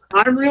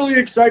I'm really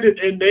excited,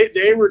 and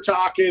they were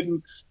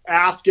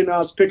asking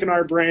us, picking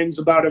our brains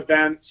about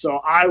events.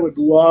 So I would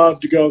love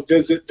to go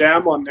visit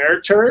them on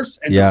their turf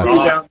and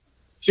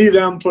see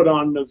them put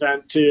on an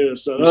event too.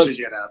 So we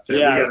should get out there.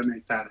 Yeah. We got to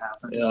make that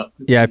happen. Yeah.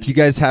 Yeah, if you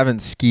guys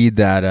haven't skied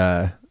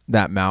that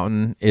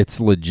mountain,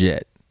 it's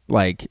legit.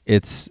 Like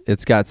it's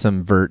got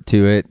some vert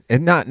to it,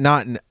 and not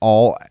in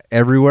all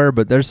everywhere,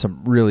 but there's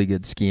some really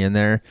good skiing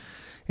there,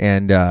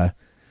 and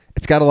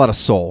it's got a lot of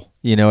soul.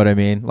 You know what I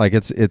mean? Like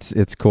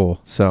it's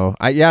cool. So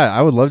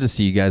I would love to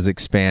see you guys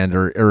expand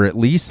or at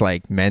least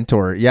like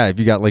mentor. Yeah, if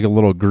you got like a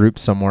little group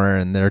somewhere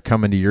and they're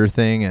coming to your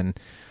thing, and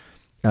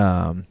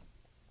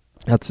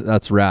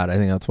that's rad. I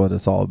think that's what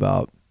it's all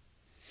about.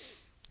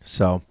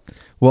 So,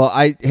 well,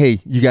 hey,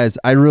 you guys,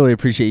 I really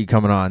appreciate you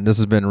coming on. This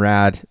has been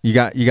rad. You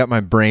got my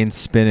brain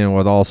spinning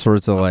with all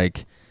sorts of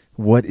like,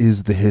 what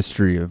is the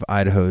history of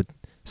Idaho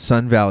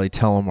Sun Valley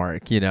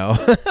Telemark, you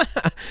know?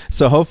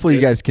 So hopefully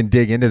you guys can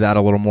dig into that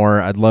a little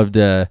more. I'd love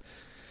to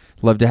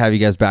have you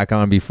guys back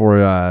on before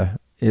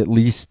at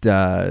least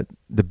the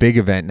big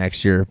event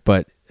next year.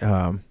 But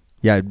yeah,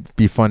 it'd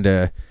be fun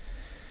to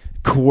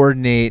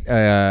coordinate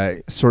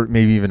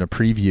maybe even a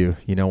preview,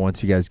 you know,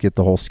 once you guys get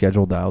the whole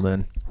schedule dialed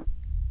in.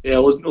 Yeah,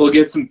 we'll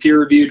get some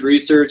peer-reviewed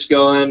research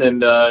going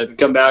and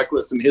come back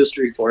with some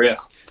history for you.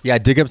 Yeah,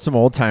 dig up some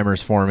old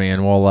timers for me,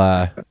 and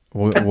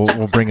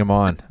we'll bring them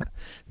on.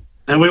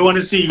 And we want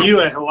to see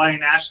you at Hawaii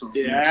Nationals.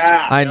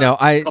 Yeah, I know.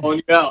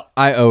 Calling you out.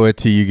 I owe it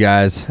to you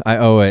guys. I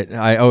owe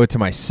it to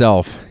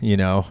myself, you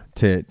know,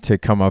 to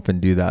come up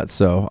and do that.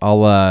 So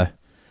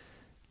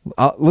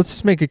let's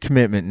just make a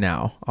commitment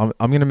now. I'm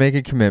going to make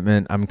a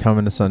commitment. I'm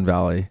coming to Sun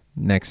Valley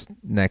next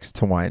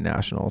Hawaii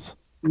Nationals.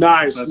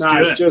 Nice.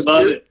 Just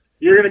love it.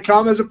 You're going to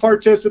come as a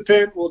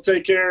participant. We'll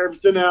take care of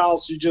everything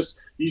else. You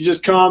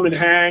just come and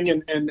hang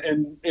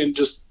and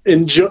just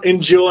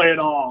enjoy it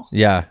all.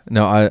 Yeah,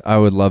 no, I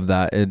would love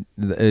that.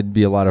 It'd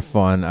be a lot of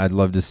fun. I'd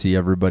love to see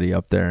everybody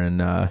up there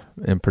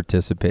and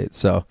participate.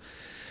 So,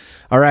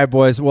 all right,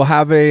 boys, we'll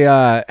have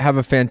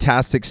a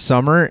fantastic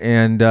summer,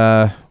 and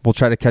we'll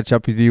try to catch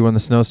up with you when the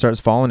snow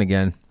starts falling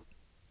again.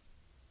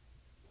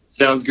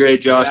 Sounds great,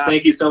 Josh. Yeah.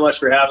 Thank you so much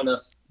for having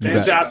us.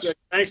 Fantastic.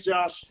 Thanks,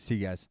 Josh. See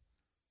you guys.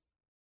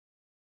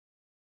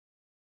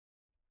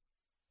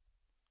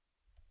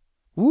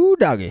 Woo,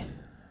 doggy.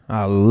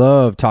 I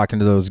love talking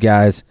to those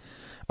guys.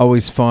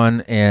 Always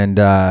fun, and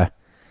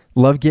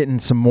love getting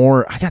some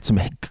more. I got some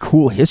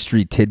cool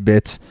history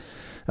tidbits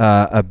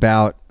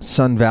about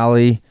Sun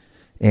Valley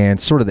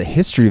and sort of the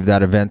history of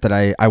that event that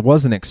I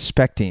wasn't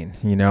expecting.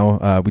 You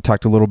know, we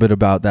talked a little bit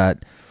about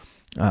that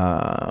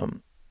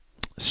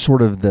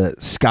sort of the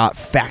Scott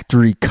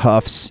factory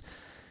cuffs,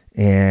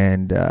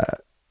 and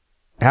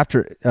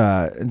after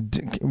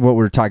what we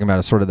were talking about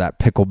is sort of that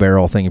pickle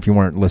barrel thing, if you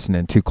weren't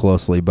listening too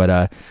closely,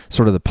 but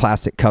sort of the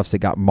plastic cuffs that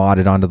got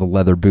modded onto the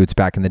leather boots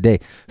back in the day.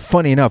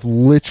 Funny enough,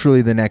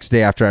 literally the next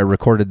day after I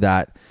recorded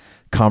that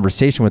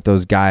conversation with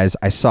those guys,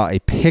 I saw a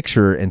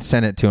picture and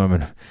sent it to them,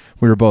 and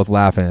we were both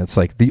laughing. It's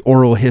like the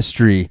oral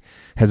history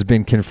has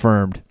been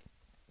confirmed.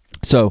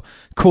 So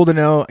cool to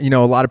know. You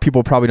know, a lot of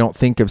people probably don't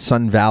think of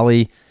Sun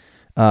Valley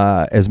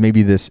as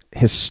maybe this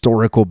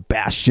historical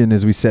bastion,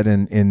 as we said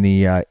in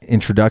the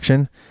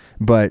introduction.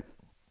 But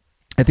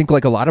I think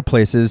like a lot of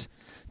places,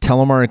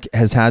 Telemark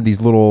has had these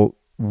little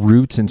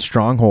roots and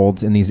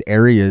strongholds in these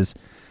areas,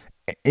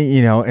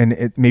 you know,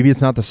 and maybe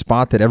it's not the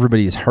spot that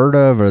everybody has heard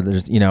of, or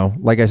there's, you know,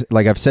 like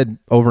I've said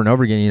over and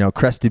over again, you know,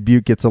 Crested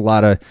Butte gets a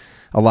lot of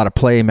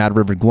play, Mad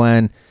River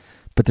Glen,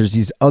 but there's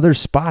these other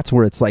spots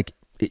where it's like,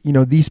 you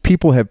know, these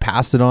people have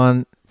passed it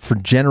on for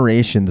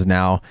generations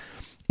now,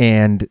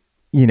 and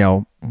you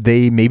know,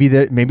 maybe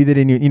they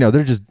didn't, you know,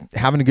 they're just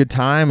having a good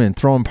time and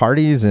throwing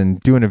parties and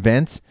doing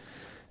events.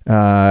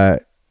 And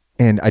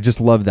I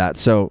just love that.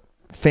 So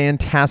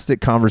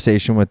fantastic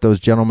conversation with those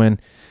gentlemen.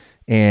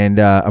 And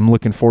I'm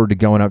looking forward to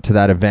going up to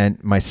that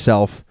event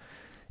myself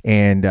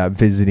and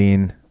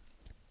visiting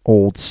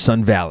old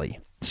Sun Valley.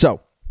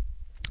 So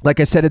like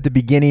I said at the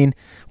beginning,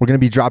 we're going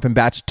to be dropping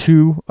batch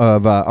 2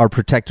 of our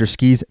Protector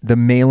skis. The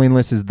mailing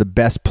list is the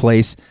best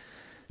place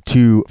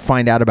to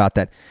find out about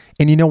that.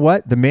 And you know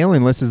what? The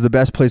mailing list is the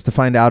best place to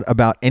find out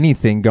about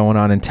anything going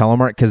on in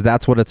Telemark, because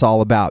that's what it's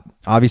all about.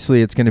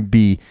 Obviously, it's going to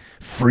be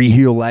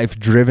Freeheel life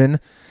driven,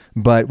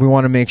 but we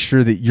want to make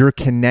sure that you're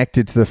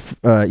connected to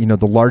the you know,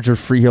 the larger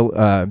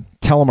Freeheel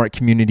Telemark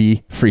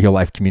community, Freeheel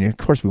life community. Of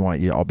course, we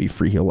want you to all be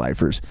Freeheel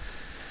lifers.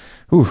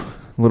 Ooh,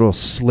 little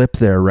slip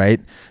there, right?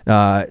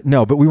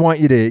 No, but we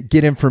want you to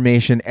get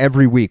information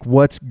every week.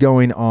 What's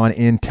going on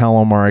in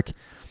Telemark?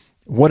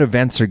 What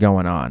events are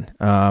going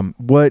on?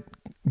 What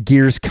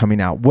gear's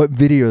coming out? What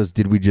videos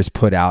did we just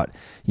put out?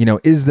 You know,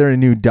 is there a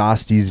new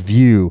Dosty's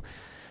View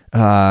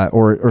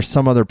or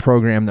some other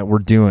program that we're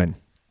doing?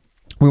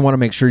 we want to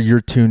make sure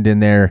you're tuned in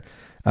there.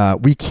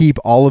 We keep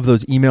all of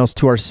those emails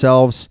to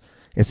ourselves.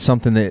 It's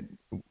something that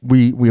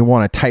we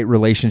want a tight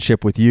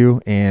relationship with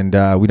you, and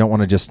we don't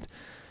want to just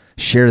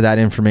share that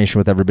information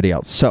with everybody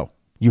else. So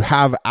you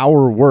have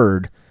our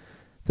word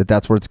that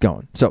that's where it's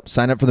going. So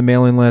sign up for the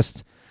mailing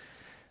list.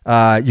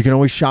 You can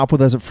always shop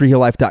with us at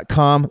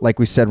freeheellife.com. Like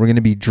we said, we're going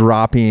to be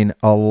dropping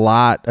a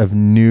lot of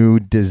new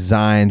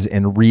designs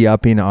and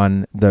re-upping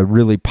on the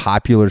really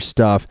popular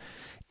stuff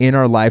in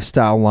our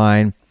lifestyle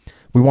line.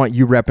 We want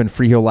you repping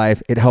Freeheel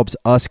Life. It helps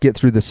us get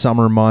through the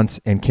summer months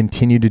and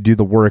continue to do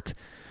the work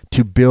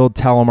to build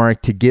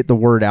Telemark, to get the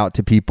word out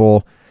to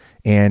people.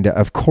 And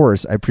of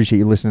course, I appreciate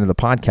you listening to the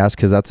podcast,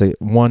 because that's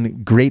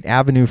one great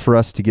avenue for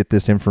us to get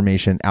this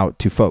information out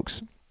to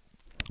folks.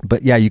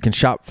 But yeah, you can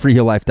shop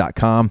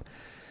freeheellife.com,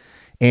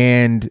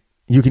 and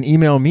you can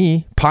email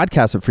me,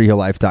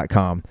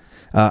 podcast@freeheellife.com.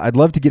 I'd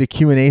love to get a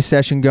Q&A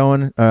session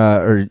going,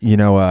 or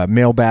a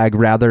mailbag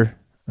rather,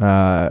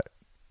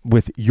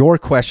 with your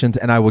questions,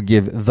 and I will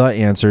give the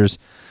answers.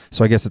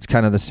 So I guess it's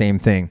kind of the same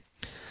thing.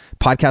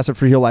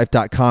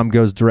 Podcast@freeheellife.com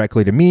goes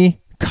directly to me.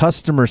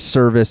 Customer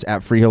service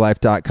at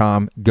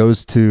freeheellife.com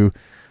goes to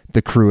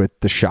the crew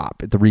at the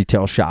shop, at the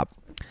retail shop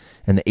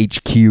and the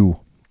HQ.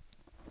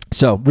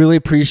 So really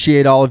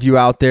appreciate all of you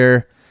out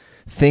there.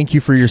 Thank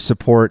you for your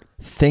support.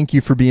 Thank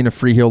you for being a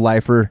Freeheel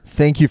lifer.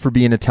 Thank you for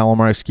being a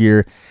Telemark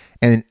skier.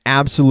 And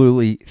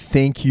absolutely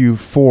thank you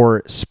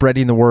for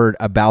spreading the word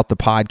about the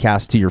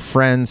podcast to your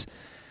friends.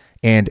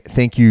 And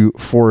thank you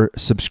for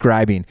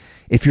subscribing.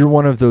 If you're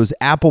one of those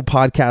Apple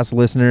Podcast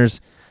listeners,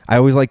 I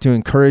always like to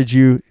encourage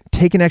you,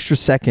 take an extra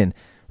second,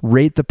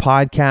 rate the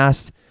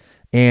podcast,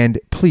 and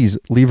please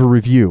leave a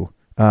review.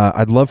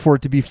 I'd love for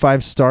it to be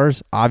 5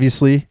 stars,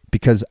 obviously,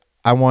 because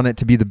I want it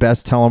to be the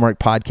best Telemark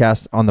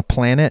podcast on the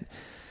planet,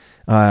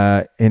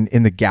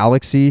 in the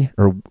galaxy,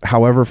 or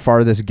however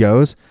far this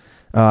goes.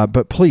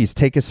 But please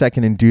take a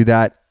second and do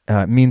that.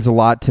 It means a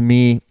lot to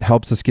me,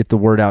 helps us get the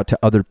word out to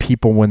other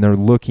people when they're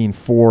looking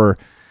for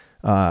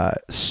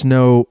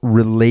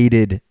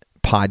snow-related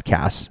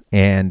podcasts,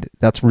 and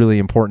that's really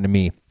important to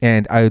me.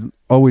 And I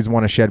always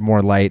want to shed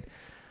more light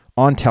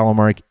on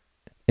Telemark.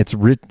 It's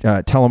rich,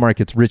 Telemark,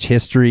 its rich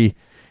history,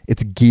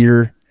 its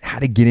gear, how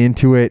to get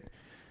into it,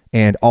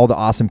 and all the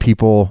awesome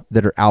people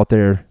that are out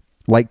there,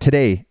 like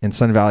today in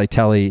Sun Valley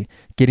Tele,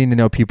 getting to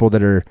know people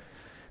that are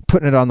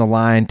putting it on the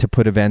line to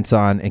put events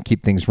on and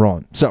keep things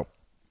rolling. So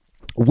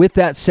with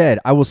that said,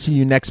 I will see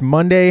you next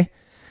Monday,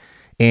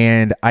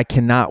 and I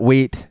cannot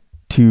wait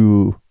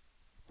to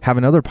have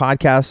another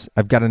podcast.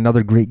 I've got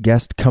another great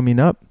guest coming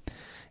up,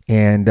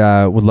 and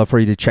would love for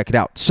you to check it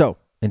out. So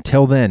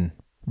until then,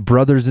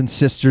 brothers and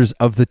sisters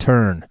of the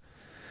turn,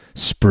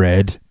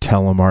 spread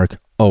Telemark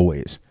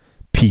always.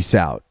 Peace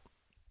out.